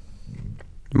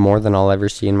 More than I'll ever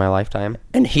see in my lifetime.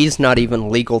 And he's not even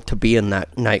legal to be in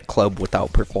that nightclub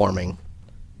without performing.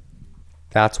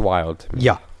 That's wild to me.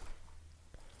 Yeah.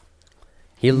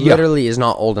 He literally is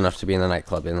not old enough to be in the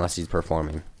nightclub unless he's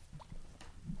performing.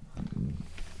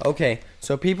 Okay,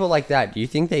 so people like that, do you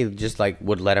think they just like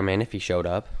would let him in if he showed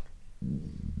up?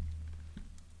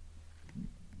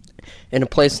 In a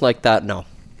place like that, no.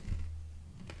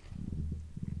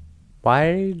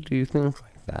 Why do you think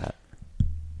like that?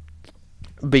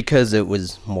 Because it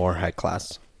was more high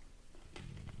class.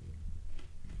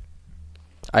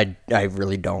 I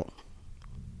really don't.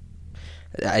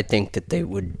 I think that they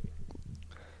would...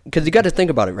 Because you got to think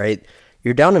about it, right?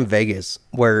 You're down in Vegas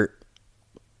where,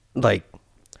 like,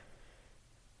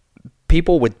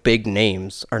 people with big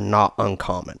names are not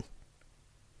uncommon.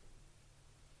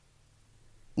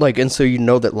 Like, and so you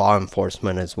know that law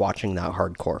enforcement is watching that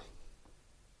hardcore.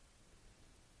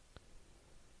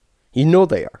 You know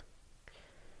they are.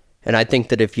 And I think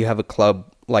that if you have a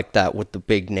club like that with the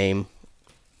big name,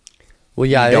 Well,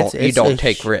 yeah, you don't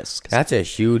take risks. That's a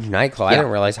huge nightclub. I Yeah.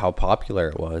 didn't realize how popular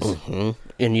it was.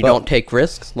 And you But- don't take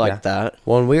risks like Yeah. that.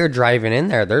 When we were driving in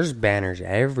there, there's banners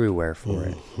everywhere for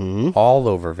it, all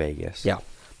over Vegas. Yeah.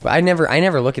 But I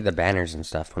never look at the banners and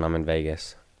stuff when I'm in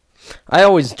Vegas. I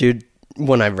always do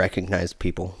when I recognize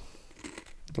people.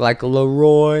 Like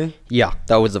Leroy. Yeah,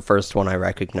 that was the first one I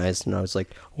recognized, and I was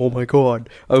like, oh my god,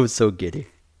 I was so giddy.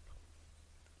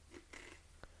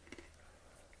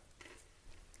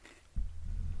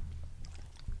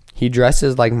 He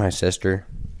dresses like my sister.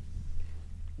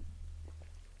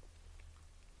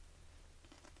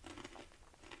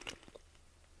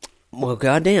 Well,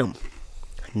 goddamn.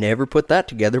 Never put that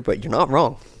together, but you're not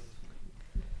wrong.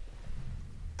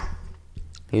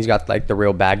 He's got like the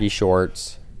real baggy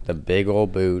shorts, the big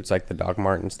old boots, like the Doc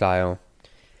Martin style.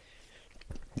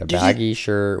 The Did you- baggy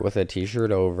shirt with a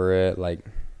t-shirt over it, like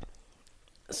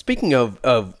Speaking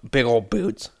of big old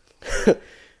boots,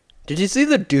 did you see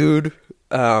the dude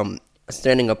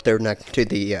standing up there next to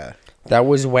the... that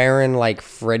was wearing like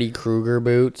Freddy Krueger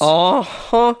boots,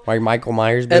 Uh-huh. like Michael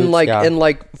Myers boots. And yeah.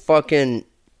 like fucking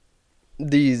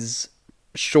these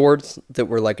shorts that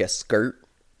were like a skirt.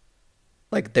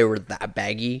 Like they were that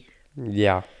baggy.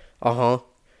 yeah. Uh-huh.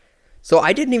 So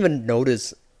I didn't even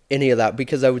notice any of that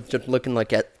because I was just looking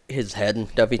like at his head and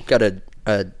stuff. He's got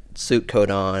a suit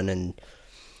coat on, and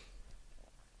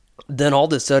then all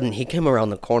of a sudden he came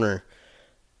around the corner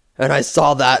and I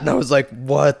saw that and I was like,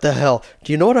 what the hell?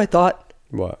 Do you know what I thought?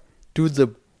 What? Dude's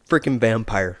a freaking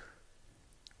vampire.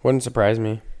 Wouldn't surprise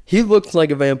me. He looks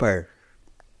like a vampire.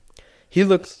 He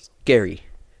looks scary.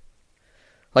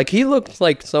 Like, he looks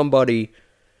like somebody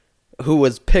who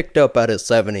was picked up at a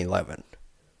 7-Eleven.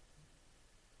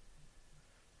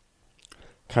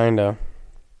 Kinda.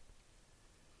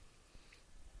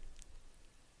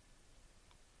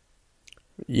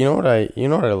 You know what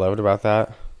I loved about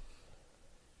that?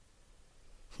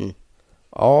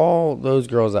 All those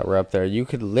girls that were up there, you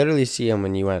could literally see them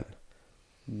when you went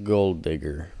gold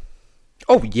digger.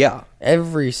 Oh, yeah.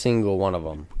 Every single one of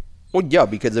them. Well, yeah,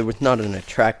 because there was not an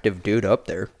attractive dude up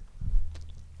there.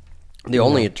 The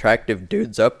only attractive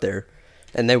dudes up there,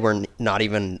 and they were not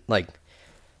even, like,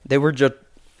 they were just,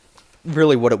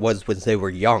 really what it was they were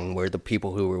young, were the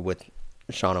people who were with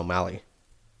Sean O'Malley.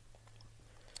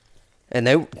 And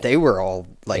they were all,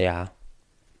 like, Yeah.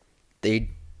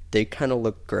 they kind of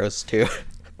look gross too.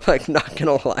 Like, not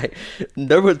gonna lie,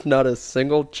 there was not a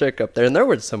single chick up there, and there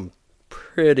were some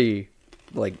pretty,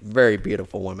 like, very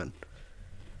beautiful women.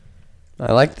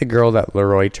 I like the girl that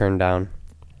Leroy turned down.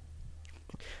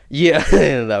 Yeah,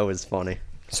 that was funny.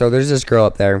 So there's this girl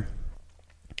up there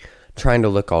trying to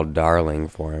look all darling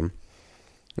for him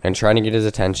and trying to get his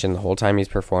attention the whole time he's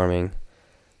performing.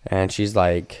 And she's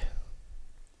like,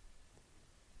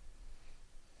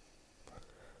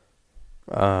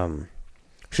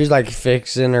 she's like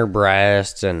fixing her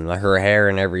breasts and her hair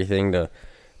and everything to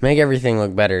make everything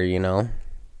look better, you know?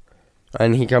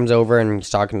 And he comes over and he's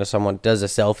talking to someone, does a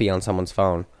selfie on someone's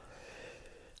phone.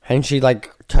 And she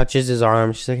like touches his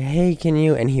arm. She's like, hey, can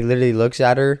you? And he literally looks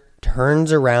at her,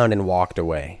 turns around and walked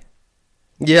away.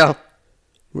 Yeah.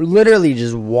 Literally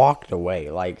just walked away.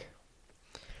 Like,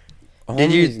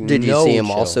 Did you no see him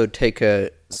chill. also take a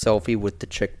selfie with the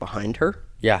chick behind her?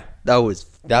 Yeah. That's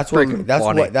Funny.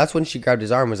 that's when she grabbed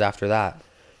his arm was after that.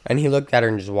 And he looked at her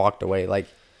and just walked away. Like,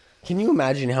 can you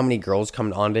imagine how many girls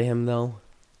come onto him though?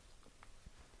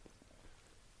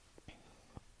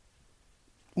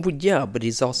 Well, yeah, but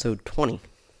he's also 20.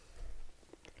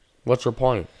 What's your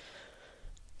point?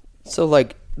 So,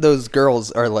 like, those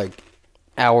girls are, like,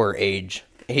 our age.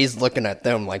 He's looking at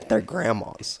them like they're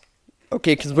grandmas.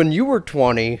 Okay, because when you were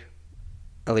 20,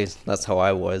 at least that's how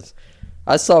I was,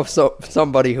 I saw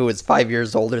somebody who was 5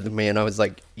 years older than me, and I was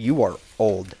like, you are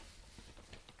old.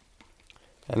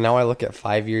 And now I look at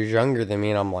 5 years younger than me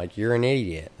and I'm like, you're an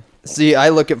idiot. See, I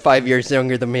look at 5 years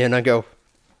younger than me, and I go,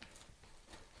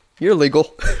 you're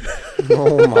legal.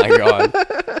 Oh my god.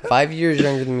 5 years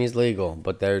younger than me is legal,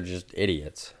 but they're just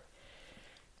idiots.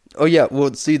 Oh, yeah,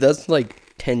 well, see, that's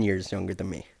like 10 years younger than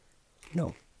me.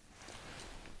 No.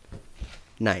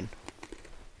 9.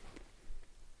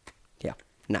 Yeah,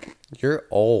 9. You're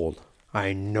old.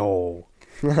 I know.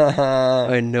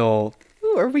 I know.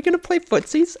 Ooh, are we going to play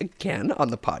footsies again on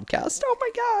the podcast? Oh, my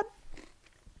God.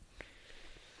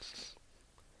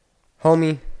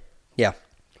 Homie, Yeah,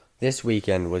 this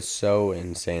weekend was so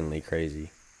insanely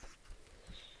crazy.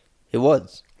 it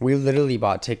was. We literally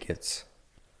bought tickets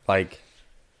like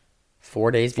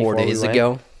 4 days before 4 days we went.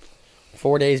 ago.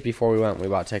 4 days before we went, we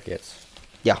bought tickets.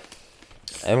 Yeah.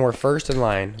 And we're first in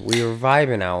line. We were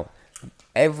vibing out.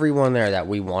 Everyone there that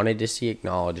we wanted to see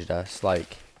acknowledged us.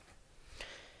 Like,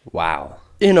 wow.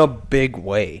 In a big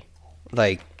way.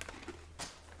 Like,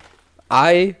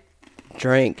 I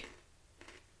drank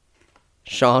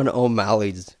Sean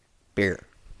O'Malley's beer.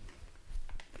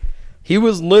 He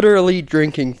was literally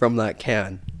drinking from that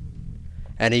can,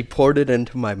 and he poured it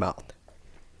into my mouth.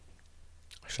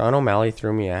 Sean O'Malley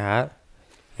threw me a hat,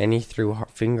 and he threw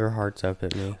finger hearts up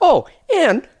at me. Oh,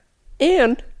 and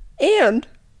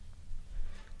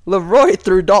Leroy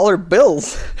threw dollar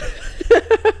bills.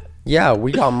 Yeah,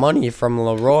 we got money from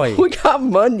Leroy. We got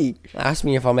money. Asked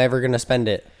me if I'm ever going to spend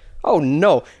it. Oh,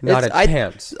 no. Not It's- a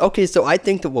chance. Okay, so I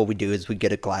think that what we do is we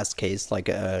get a glass case, like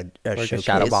a Like showcase. a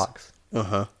shadow box.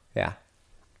 Uh-huh. Yeah.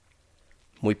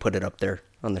 We put it up there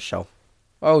on the shelf.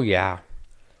 Oh, yeah.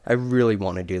 I really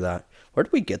want to do that. Where do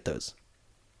we get those?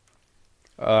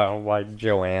 Like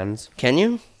Joanne's. Can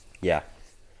you? Yeah.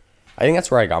 I think that's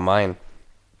where I got mine.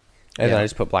 And then Yeah. I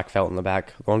just put black felt in the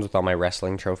back. The ones with all my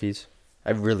wrestling trophies. I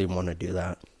really want to do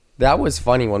that. That was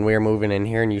funny when we were moving in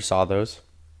here and you saw those.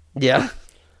 Yeah.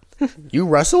 You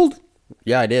wrestled?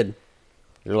 Yeah, I did.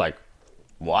 You're like,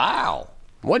 wow.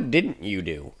 What didn't you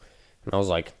do? And I was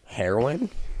like,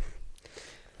 heroin?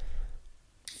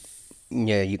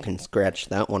 Yeah, you can scratch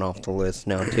that one off the list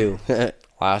now, too.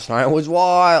 Last night was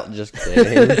wild. Just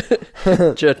kidding.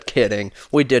 Just kidding.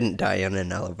 We didn't die in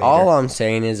an elevator. All I'm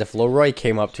saying is if Leroy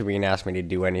came up to me and asked me to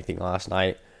do anything last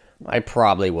night, I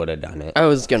probably would have done it. I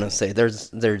was going to say,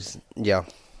 yeah.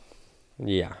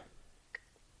 Yeah.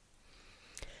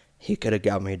 He could have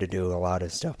got me to do a lot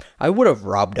of stuff. I would have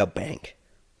robbed a bank.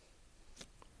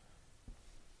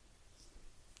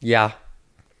 Yeah.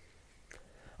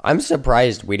 I'm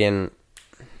surprised we didn't.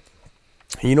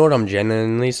 You know what I'm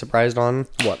genuinely surprised on?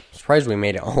 What? Surprised we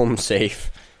made it home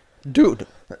safe. Dude,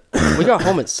 we got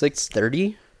home at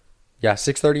 6:30. Yeah,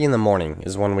 6:30 in the morning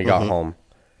is when we got home.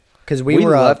 Because we We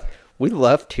were left. up. We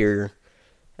left here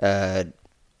at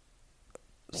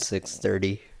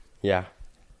 6:30 Yeah.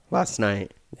 last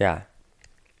night. Yeah.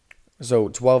 So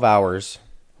 12 hours.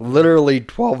 Literally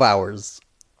 12 hours.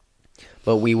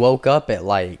 But we woke up at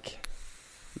like.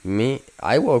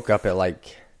 I woke up at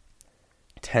like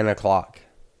 10 o'clock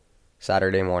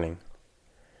Saturday morning.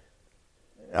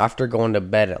 After going to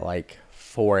bed at like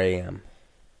 4 a.m.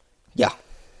 Yeah.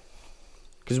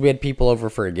 Because we had people over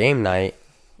for a game night.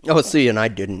 Oh, see, and I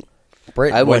didn't.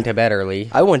 Britt I went to bed early.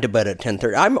 I went to bed at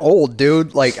 10:30. I'm old,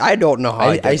 dude. Like, I don't know how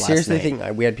I did I last seriously night.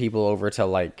 think we had people over till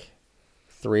like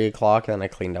 3 o'clock, and then I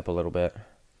cleaned up a little bit.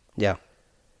 Yeah.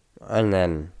 And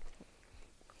then,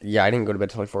 yeah, I didn't go to bed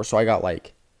till like 4, so I got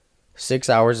like 6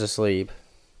 hours of sleep,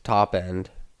 top end.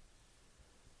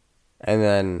 And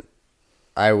then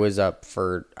I was up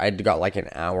I got like an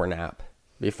hour nap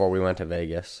before we went to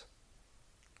Vegas.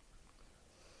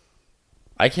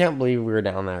 I can't believe we were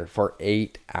down there for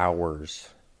 8 hours.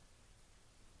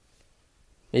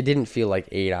 It didn't feel like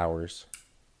 8 hours.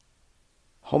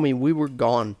 Homie, we were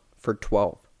gone for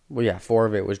 12. Well, yeah, 4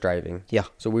 of it was driving. Yeah.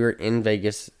 So we were in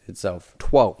Vegas itself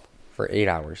 12. for 8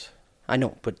 hours. I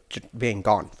know, but just being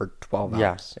gone for 12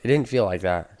 Yeah, hours. it didn't feel like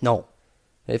that. No.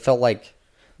 It felt like,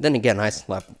 Then again, I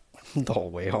slept the whole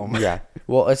way home. yeah.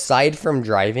 Well, aside from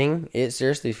driving, it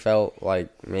seriously felt like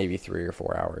maybe 3 or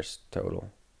 4 hours total,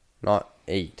 not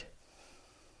 8.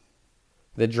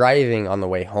 The driving on the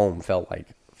way home felt like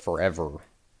forever.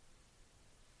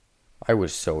 I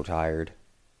was so tired.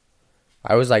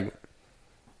 I was like,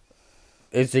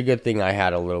 it's a good thing I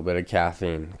had a little bit of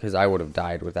caffeine, because I would have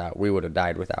died without. We would have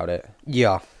died without it.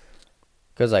 Yeah.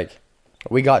 Because, like,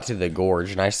 we got to the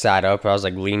gorge, and I sat up. I was,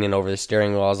 like, leaning over the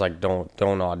steering wheel. I was like, don't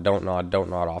nod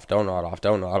off.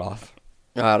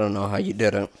 I don't know how you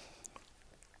did it.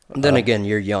 Then again,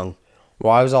 you're young.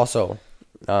 Well, I was also,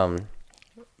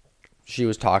 she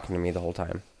was talking to me the whole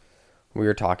time. We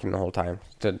were talking the whole time.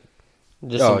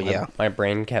 My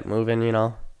brain kept moving, you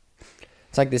know?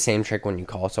 It's like the same trick when you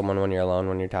call someone when you're alone,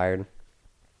 when you're tired.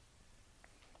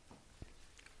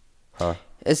 Huh.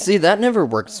 See, that never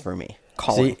works for me.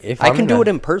 Calling. See, if I I'm can do gonna- it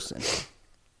in person.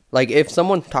 Like, if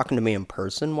someone's talking to me in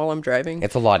person while I'm driving,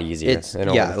 It's a lot easier. it's than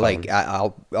over yeah, the phone. like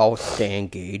I'll stay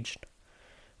engaged.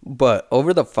 But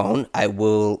over the phone, I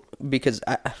will, because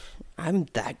I'm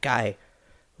that guy.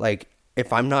 Like,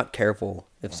 if I'm not careful,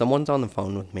 if someone's on the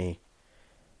phone with me,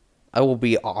 I will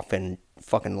be off in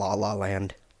fucking La La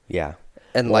Land. Yeah.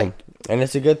 And Well, like, and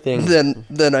it's a good thing.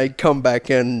 then I come back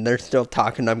in, and they're still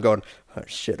talking. I'm going, oh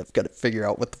shit, I've got to figure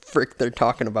out what the frick they're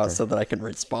talking about so that I can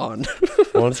respond.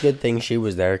 Well, it's a good thing she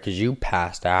was there, because you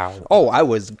passed out. Oh, I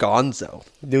was gonzo.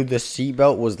 Dude, the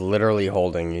seatbelt was literally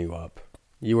holding you up.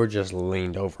 You were just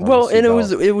leaned over. on Well, the and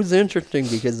seatbelt. it was interesting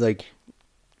because like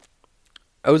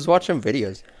I was watching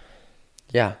videos.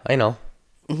 Yeah, I know.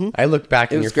 I looked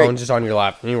back, It and was your great. phone's just on your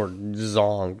lap, and you were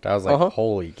zonked. I was like, Uh-huh.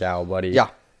 holy cow, buddy. Yeah.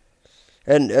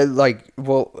 And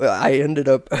I ended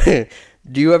up.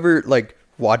 Do you ever like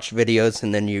watch videos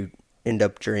and then you end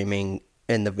up dreaming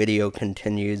and the video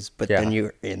continues, but Yeah. then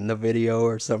you're in the video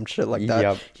or some shit like that?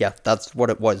 Yep. Yeah, that's what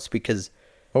it was because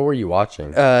What were you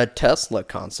watching? Tesla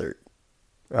concert.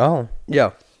 Oh.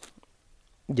 Yeah.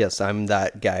 Yes, I'm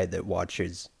that guy that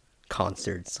watches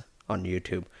concerts on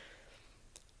YouTube.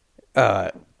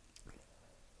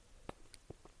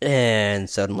 And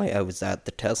suddenly I was at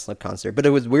the Tesla concert, but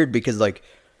it was weird because like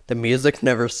the music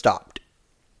never stopped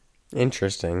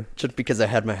Interesting. just because I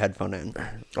had my headphone in.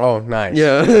 Oh, nice.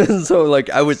 Yeah, so like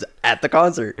I was at the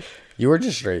concert. You were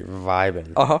just straight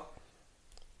vibing. Uh huh.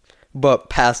 But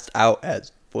passed out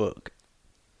as fuck.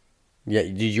 Yeah,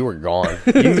 dude, you were gone.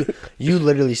 you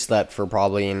literally slept for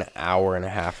probably an hour and a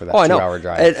half of that Oh, I know. 2-hour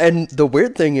drive. And the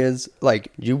weird thing is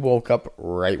like, You woke up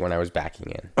right when I was backing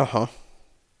in. uh huh.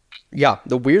 Yeah,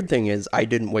 the weird thing is I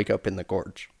didn't wake up in the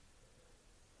gorge.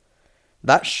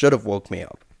 That should have woke me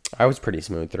up. I was pretty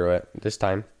smooth through it this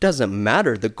time. Doesn't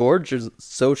matter. The gorge is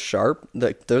so sharp.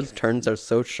 Like those turns are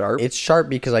so sharp. It's sharp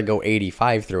because I go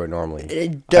 85 through it normally.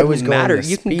 It I doesn't was going matter. the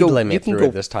You can speed go. limit You can through go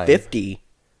it this time. 50,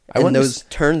 I and went those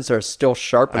turns are still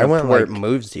sharp enough went to where it like-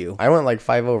 moves you. I went like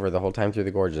 5 over the whole time through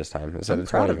the gorge this time instead I'm of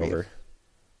proud 20 of you. over.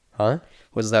 Huh?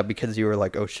 Was that because you were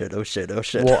like, oh shit, oh shit, oh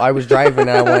shit? Well, I was driving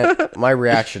and I went, my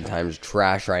reaction time's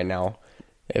trash right now.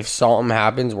 If something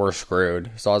happens, we're screwed.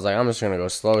 So I was like, I'm just going to go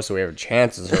slow so we have a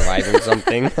chance of surviving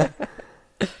something.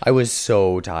 I was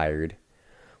so tired.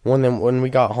 When we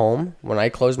got home, when I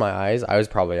closed my eyes, I was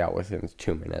probably out within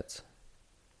 2 minutes.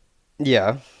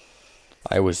 yeah.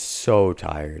 I was so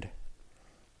tired.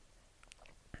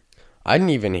 We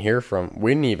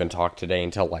didn't even talk today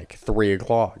until like 3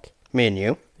 o'clock. Me and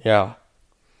you. Yeah.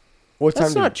 What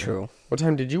That's time not true. What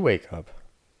time did you wake up?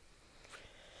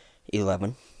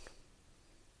 11.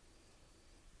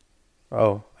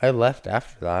 Oh, I left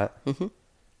after that. Mm-hmm.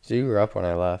 So you were up when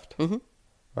I left. Mm-hmm.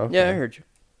 Okay. Yeah, I heard you.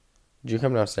 Did you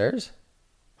come downstairs?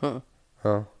 Huh.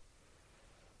 Oh.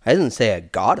 I didn't say I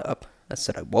got up. I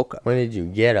said I woke up. When did you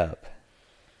get up?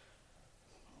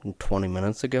 20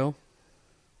 minutes ago.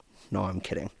 No, I'm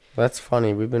kidding. That's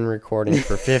funny. We've been recording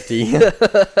for 50.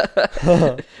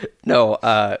 No,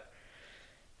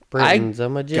 Britain's a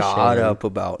magician. got up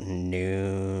about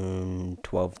noon,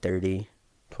 12:30.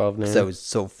 12 noon. Because I was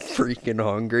so freaking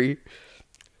hungry.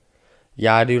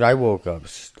 Yeah, dude, I woke up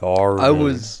starving. I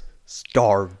was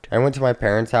starved. I went to my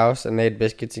parents' house and they had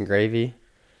biscuits and gravy,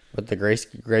 but the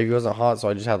gravy wasn't hot, so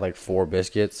I just had like 4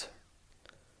 biscuits.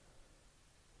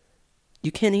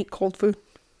 You can't eat cold food?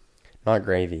 Not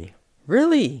gravy.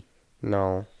 Really?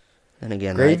 No. And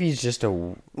again, Gravy's just a...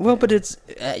 well, but it's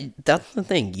that's the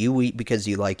thing. You eat because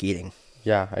you like eating.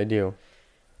 Yeah, I do.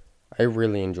 I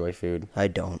really enjoy food. I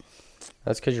don't.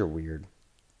 That's because you're weird.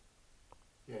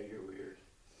 Yeah, you're weird.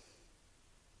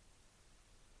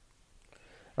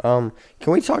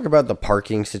 Can we talk about the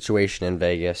parking situation in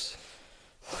Vegas?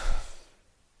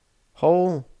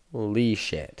 Holy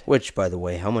shit. Which, by the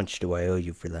way, how much do I owe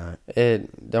you for that?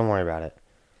 Don't worry about it.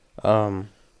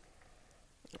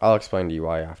 I'll explain to you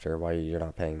why you're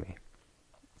not paying me.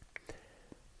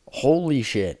 Holy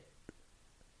shit.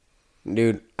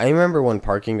 Dude, I remember when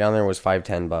parking down there was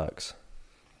 $5-10.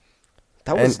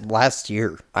 That was last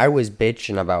year. I was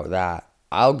bitching about that.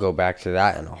 I'll go back to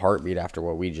that in a heartbeat after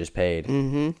what we just paid.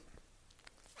 Mm-hmm.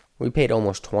 We paid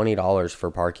almost $20 for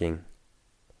parking.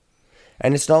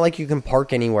 And it's not like you can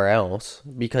park anywhere else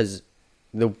because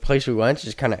the place we went is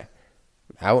just kind of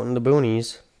out in the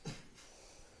boonies.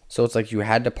 So it's like you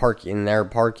had to park in their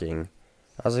parking.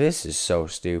 I was like, this is so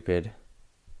stupid.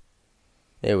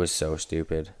 It was so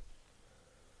stupid.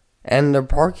 And they're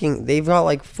parking, they've got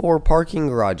like 4 parking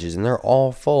garages and they're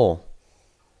all full.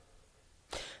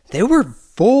 They were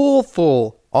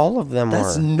full. All of them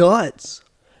That's are. nuts.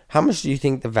 How much do you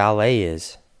think the valet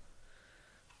is?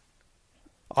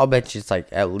 I'll bet you it's like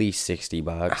at least $60.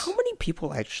 How many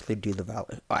people actually do the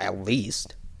valet? At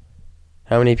least.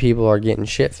 How many people are getting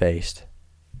shit-faced?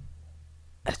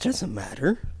 That doesn't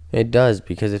matter. It does,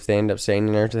 because if they end up staying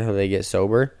in there until they get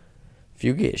sober, if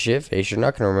you get shit-faced, you're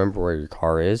not going to remember where your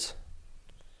car is.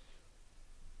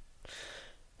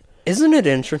 Isn't it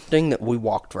interesting that we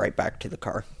walked right back to the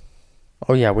car?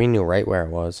 Oh yeah, we knew right where it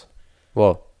was.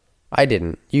 Well, I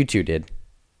didn't. You two did.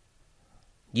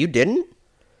 You didn't?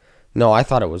 No, I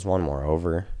thought it was one more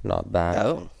over, not back.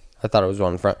 Oh. I thought it was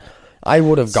one in front. I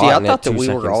would have See, I gotten thought it that 2 we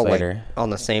seconds were all later. like on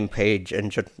the same page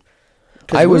and just.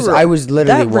 I was literally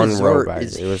that one row resort back.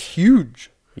 Is It was huge.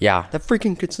 yeah, That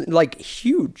freaking like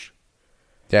huge.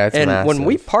 yeah. It's And massive. when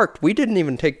we parked, we didn't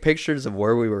even take pictures of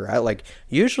where we were at. Like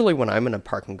usually when I'm in a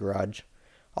parking garage,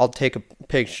 I'll take a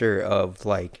picture of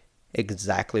like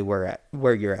exactly where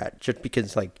you're at, just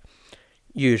because like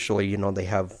usually they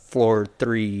have floor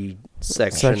 3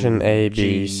 section A,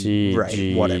 B, C, right,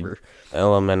 G, whatever.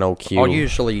 L, M, N, O, Q. I'll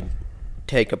usually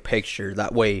take a picture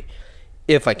that way.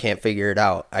 If I can't figure it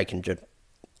out, I can just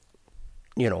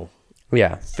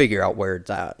Yeah, figure out where it's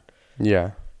at.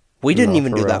 yeah. We didn't No,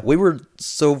 even for do real. that. We were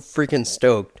so freaking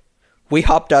stoked. We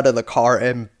hopped out of the car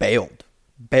and bailed.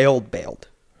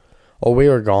 Oh, we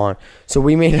were gone. So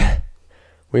we made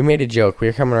a joke. We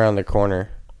were coming around the corner,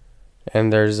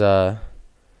 and there's a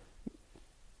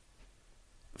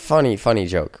funny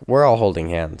joke. We're all holding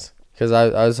hands because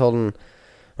I was holding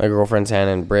my girlfriend's hand,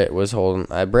 and Britt was holding.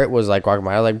 Britt was like walking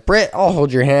by. I was like, Britt, I'll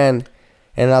hold your hand,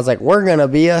 and I was like, we're gonna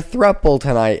be a throuple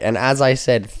tonight. And as I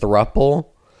said throuple,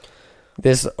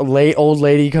 this old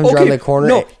lady comes around the corner.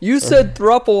 No, you said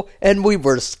throuple, and we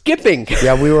were skipping.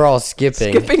 Yeah, we were all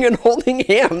skipping. Skipping and holding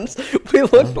hands. We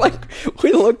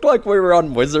looked like we were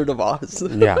on Wizard of Oz.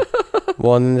 Yeah.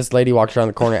 Well, and then this lady walked around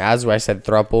the corner as I said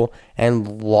throuple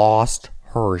and lost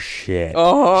her shit.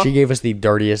 Uh-huh. She gave us the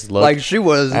dirtiest look. Like she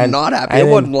was And- not happy. and It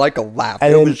then- wasn't like a laugh.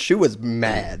 and It then- was. She was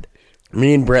mad.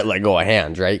 Me and Brett let go of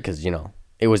hands, right? Because,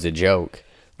 it was a joke.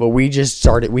 But we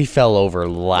fell over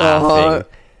laughing. Uh-huh.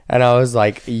 And I was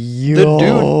like,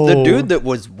 yo. The dude that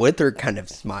was with her kind of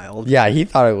smiled. Yeah, he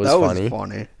thought it was that funny. was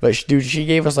funny. But, dude, she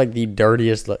gave us like the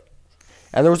dirtiest look.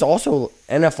 And there was also,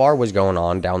 NFR was going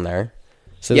on down there.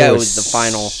 So Yeah, there it was the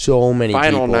final- so many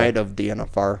Final people. night of the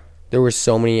NFR. There were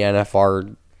so many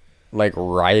NFR like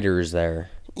riders there,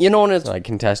 And it's like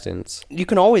contestants. you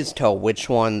can always tell which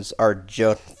ones are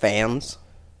just fans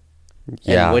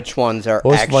Yeah, and which ones are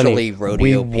Well, it's actually funny.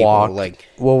 rodeo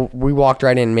people. We walked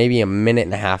right in, maybe a minute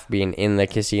and a half being in the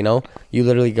casino. You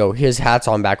literally go, his hat's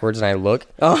on backwards, and I look,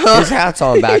 his hat's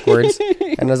on backwards,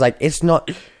 and I was like, it's not.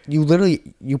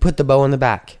 You put the bow in the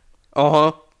back.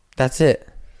 That's it.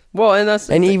 Well, and that's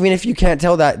And even if you can't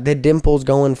tell that, the dimples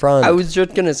go in front. I was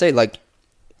just gonna say, like,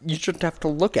 you just have to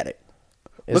look at it.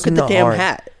 It's Look at the not damn hard.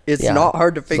 hat. It's Yeah. not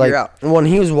hard to It's figure like, out. When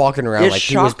he was walking around, It like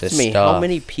he was the shocks me stuff. how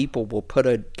many people will put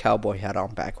a cowboy hat on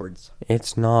backwards.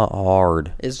 It's not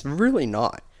hard. It's really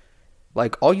not.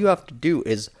 Like, all you have to do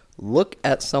is look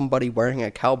at somebody wearing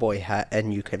a cowboy hat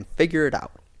and you can figure it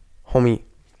out. Homie,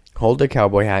 hold the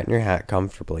cowboy hat in your hat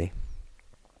comfortably.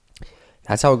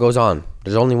 That's how it goes on.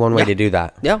 There's only one way Yeah. to do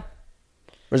that. Yeah.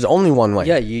 There's only one way.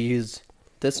 Yeah, you use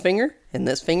this finger, and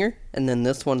then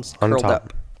this one's On curled top.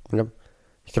 up. Yep.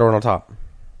 You throw it on top.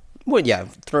 Well, yeah,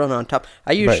 throw it on top.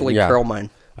 I usually yeah. curl mine.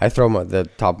 I throw the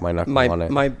top of my knuckle My on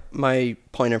it. my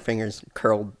pointer finger's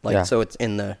curled, like, Yeah. so it's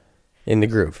in the in the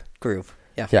groove. groove.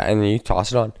 Yeah. Yeah, and then you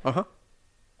toss it on. Uh-huh.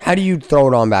 How do you throw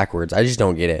it on backwards? I just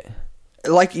don't get it.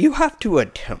 Like, you have to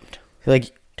attempt.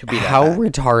 Like, To be that how bad.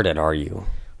 retarded are you?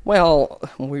 Well,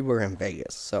 we were in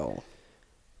Vegas, so.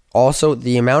 Also,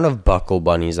 the amount of buckle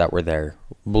bunnies that were there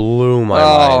blew my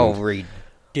Oh, mind.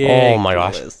 ridiculous. Oh my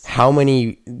gosh. How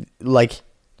many, like,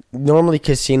 normally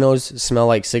casinos smell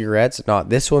like cigarettes. Not,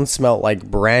 this one smelled like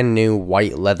brand new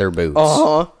white leather boots.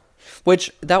 Uh-huh.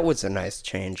 Which, that was a nice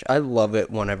change. I love it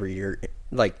whenever you're,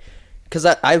 like, because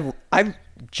I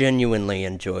genuinely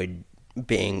enjoyed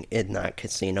being in that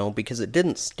casino because it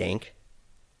didn't stink.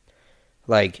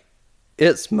 Like,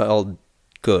 it smelled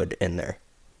good in there.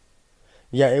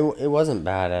 Yeah, it wasn't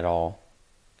bad at all.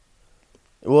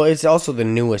 Well, it's also the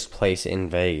newest place in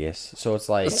Vegas, so it's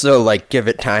like So, like, give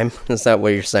it time? Is that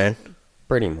what you're saying?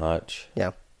 pretty much.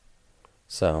 Yeah.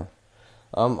 So,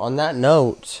 on that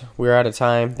note, we're out of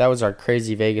time. That was our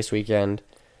crazy Vegas weekend.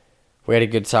 We had a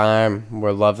good time.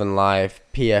 We're loving life.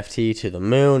 PFT to the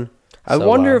moon. I So,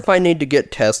 wonder if I need to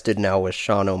get tested now with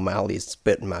Sean O'Malley's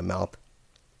spit in my mouth.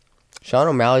 Sean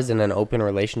O'Malley's in an open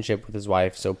relationship with his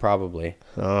wife, so probably.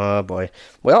 Oh, boy.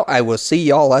 Well, I will see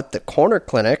y'all at the corner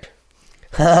clinic.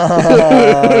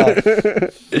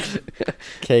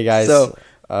 Okay, guys. So-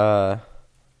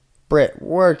 Britt,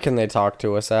 where can they talk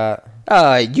to us at?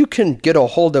 You can get a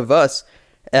hold of us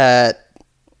at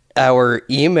our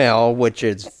email, which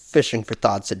is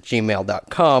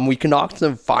fishingforthoughts@gmail.com. We can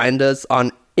also find us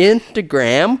on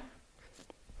Instagram.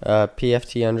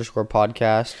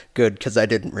 PFT_podcast. Good, because I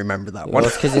didn't remember that Well, one.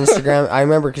 it's because Instagram. I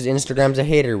remember because Instagram's a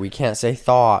hater. We can't say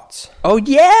thoughts. Oh,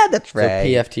 yeah, that's So right.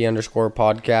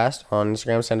 PFT_podcast on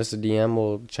Instagram. Send us a DM.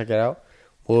 We'll check it out.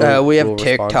 We have we'll respond to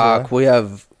TikTok. that. We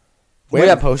have We have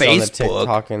haven't posted on the Facebook.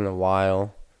 TikTok in a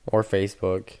while, or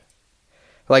Facebook.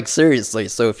 Like, seriously,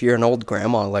 so if you're an old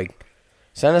grandma, like,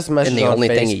 Send us a message and the on only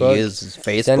Facebook. thing you use is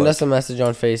Facebook. Send us a message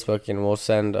on Facebook, and we'll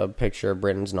send a picture of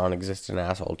Britain's non-existent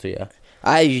asshole to you.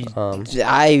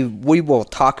 We will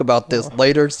talk about this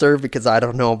later, sir, because I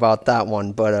don't know about that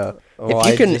one. But if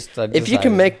you can, I if you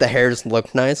can decided. make the hairs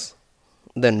look nice,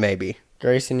 then maybe.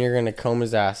 Grayson, you're gonna comb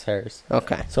his ass hairs.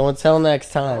 Okay. So until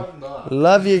next time,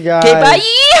 love you guys. Okay, bye.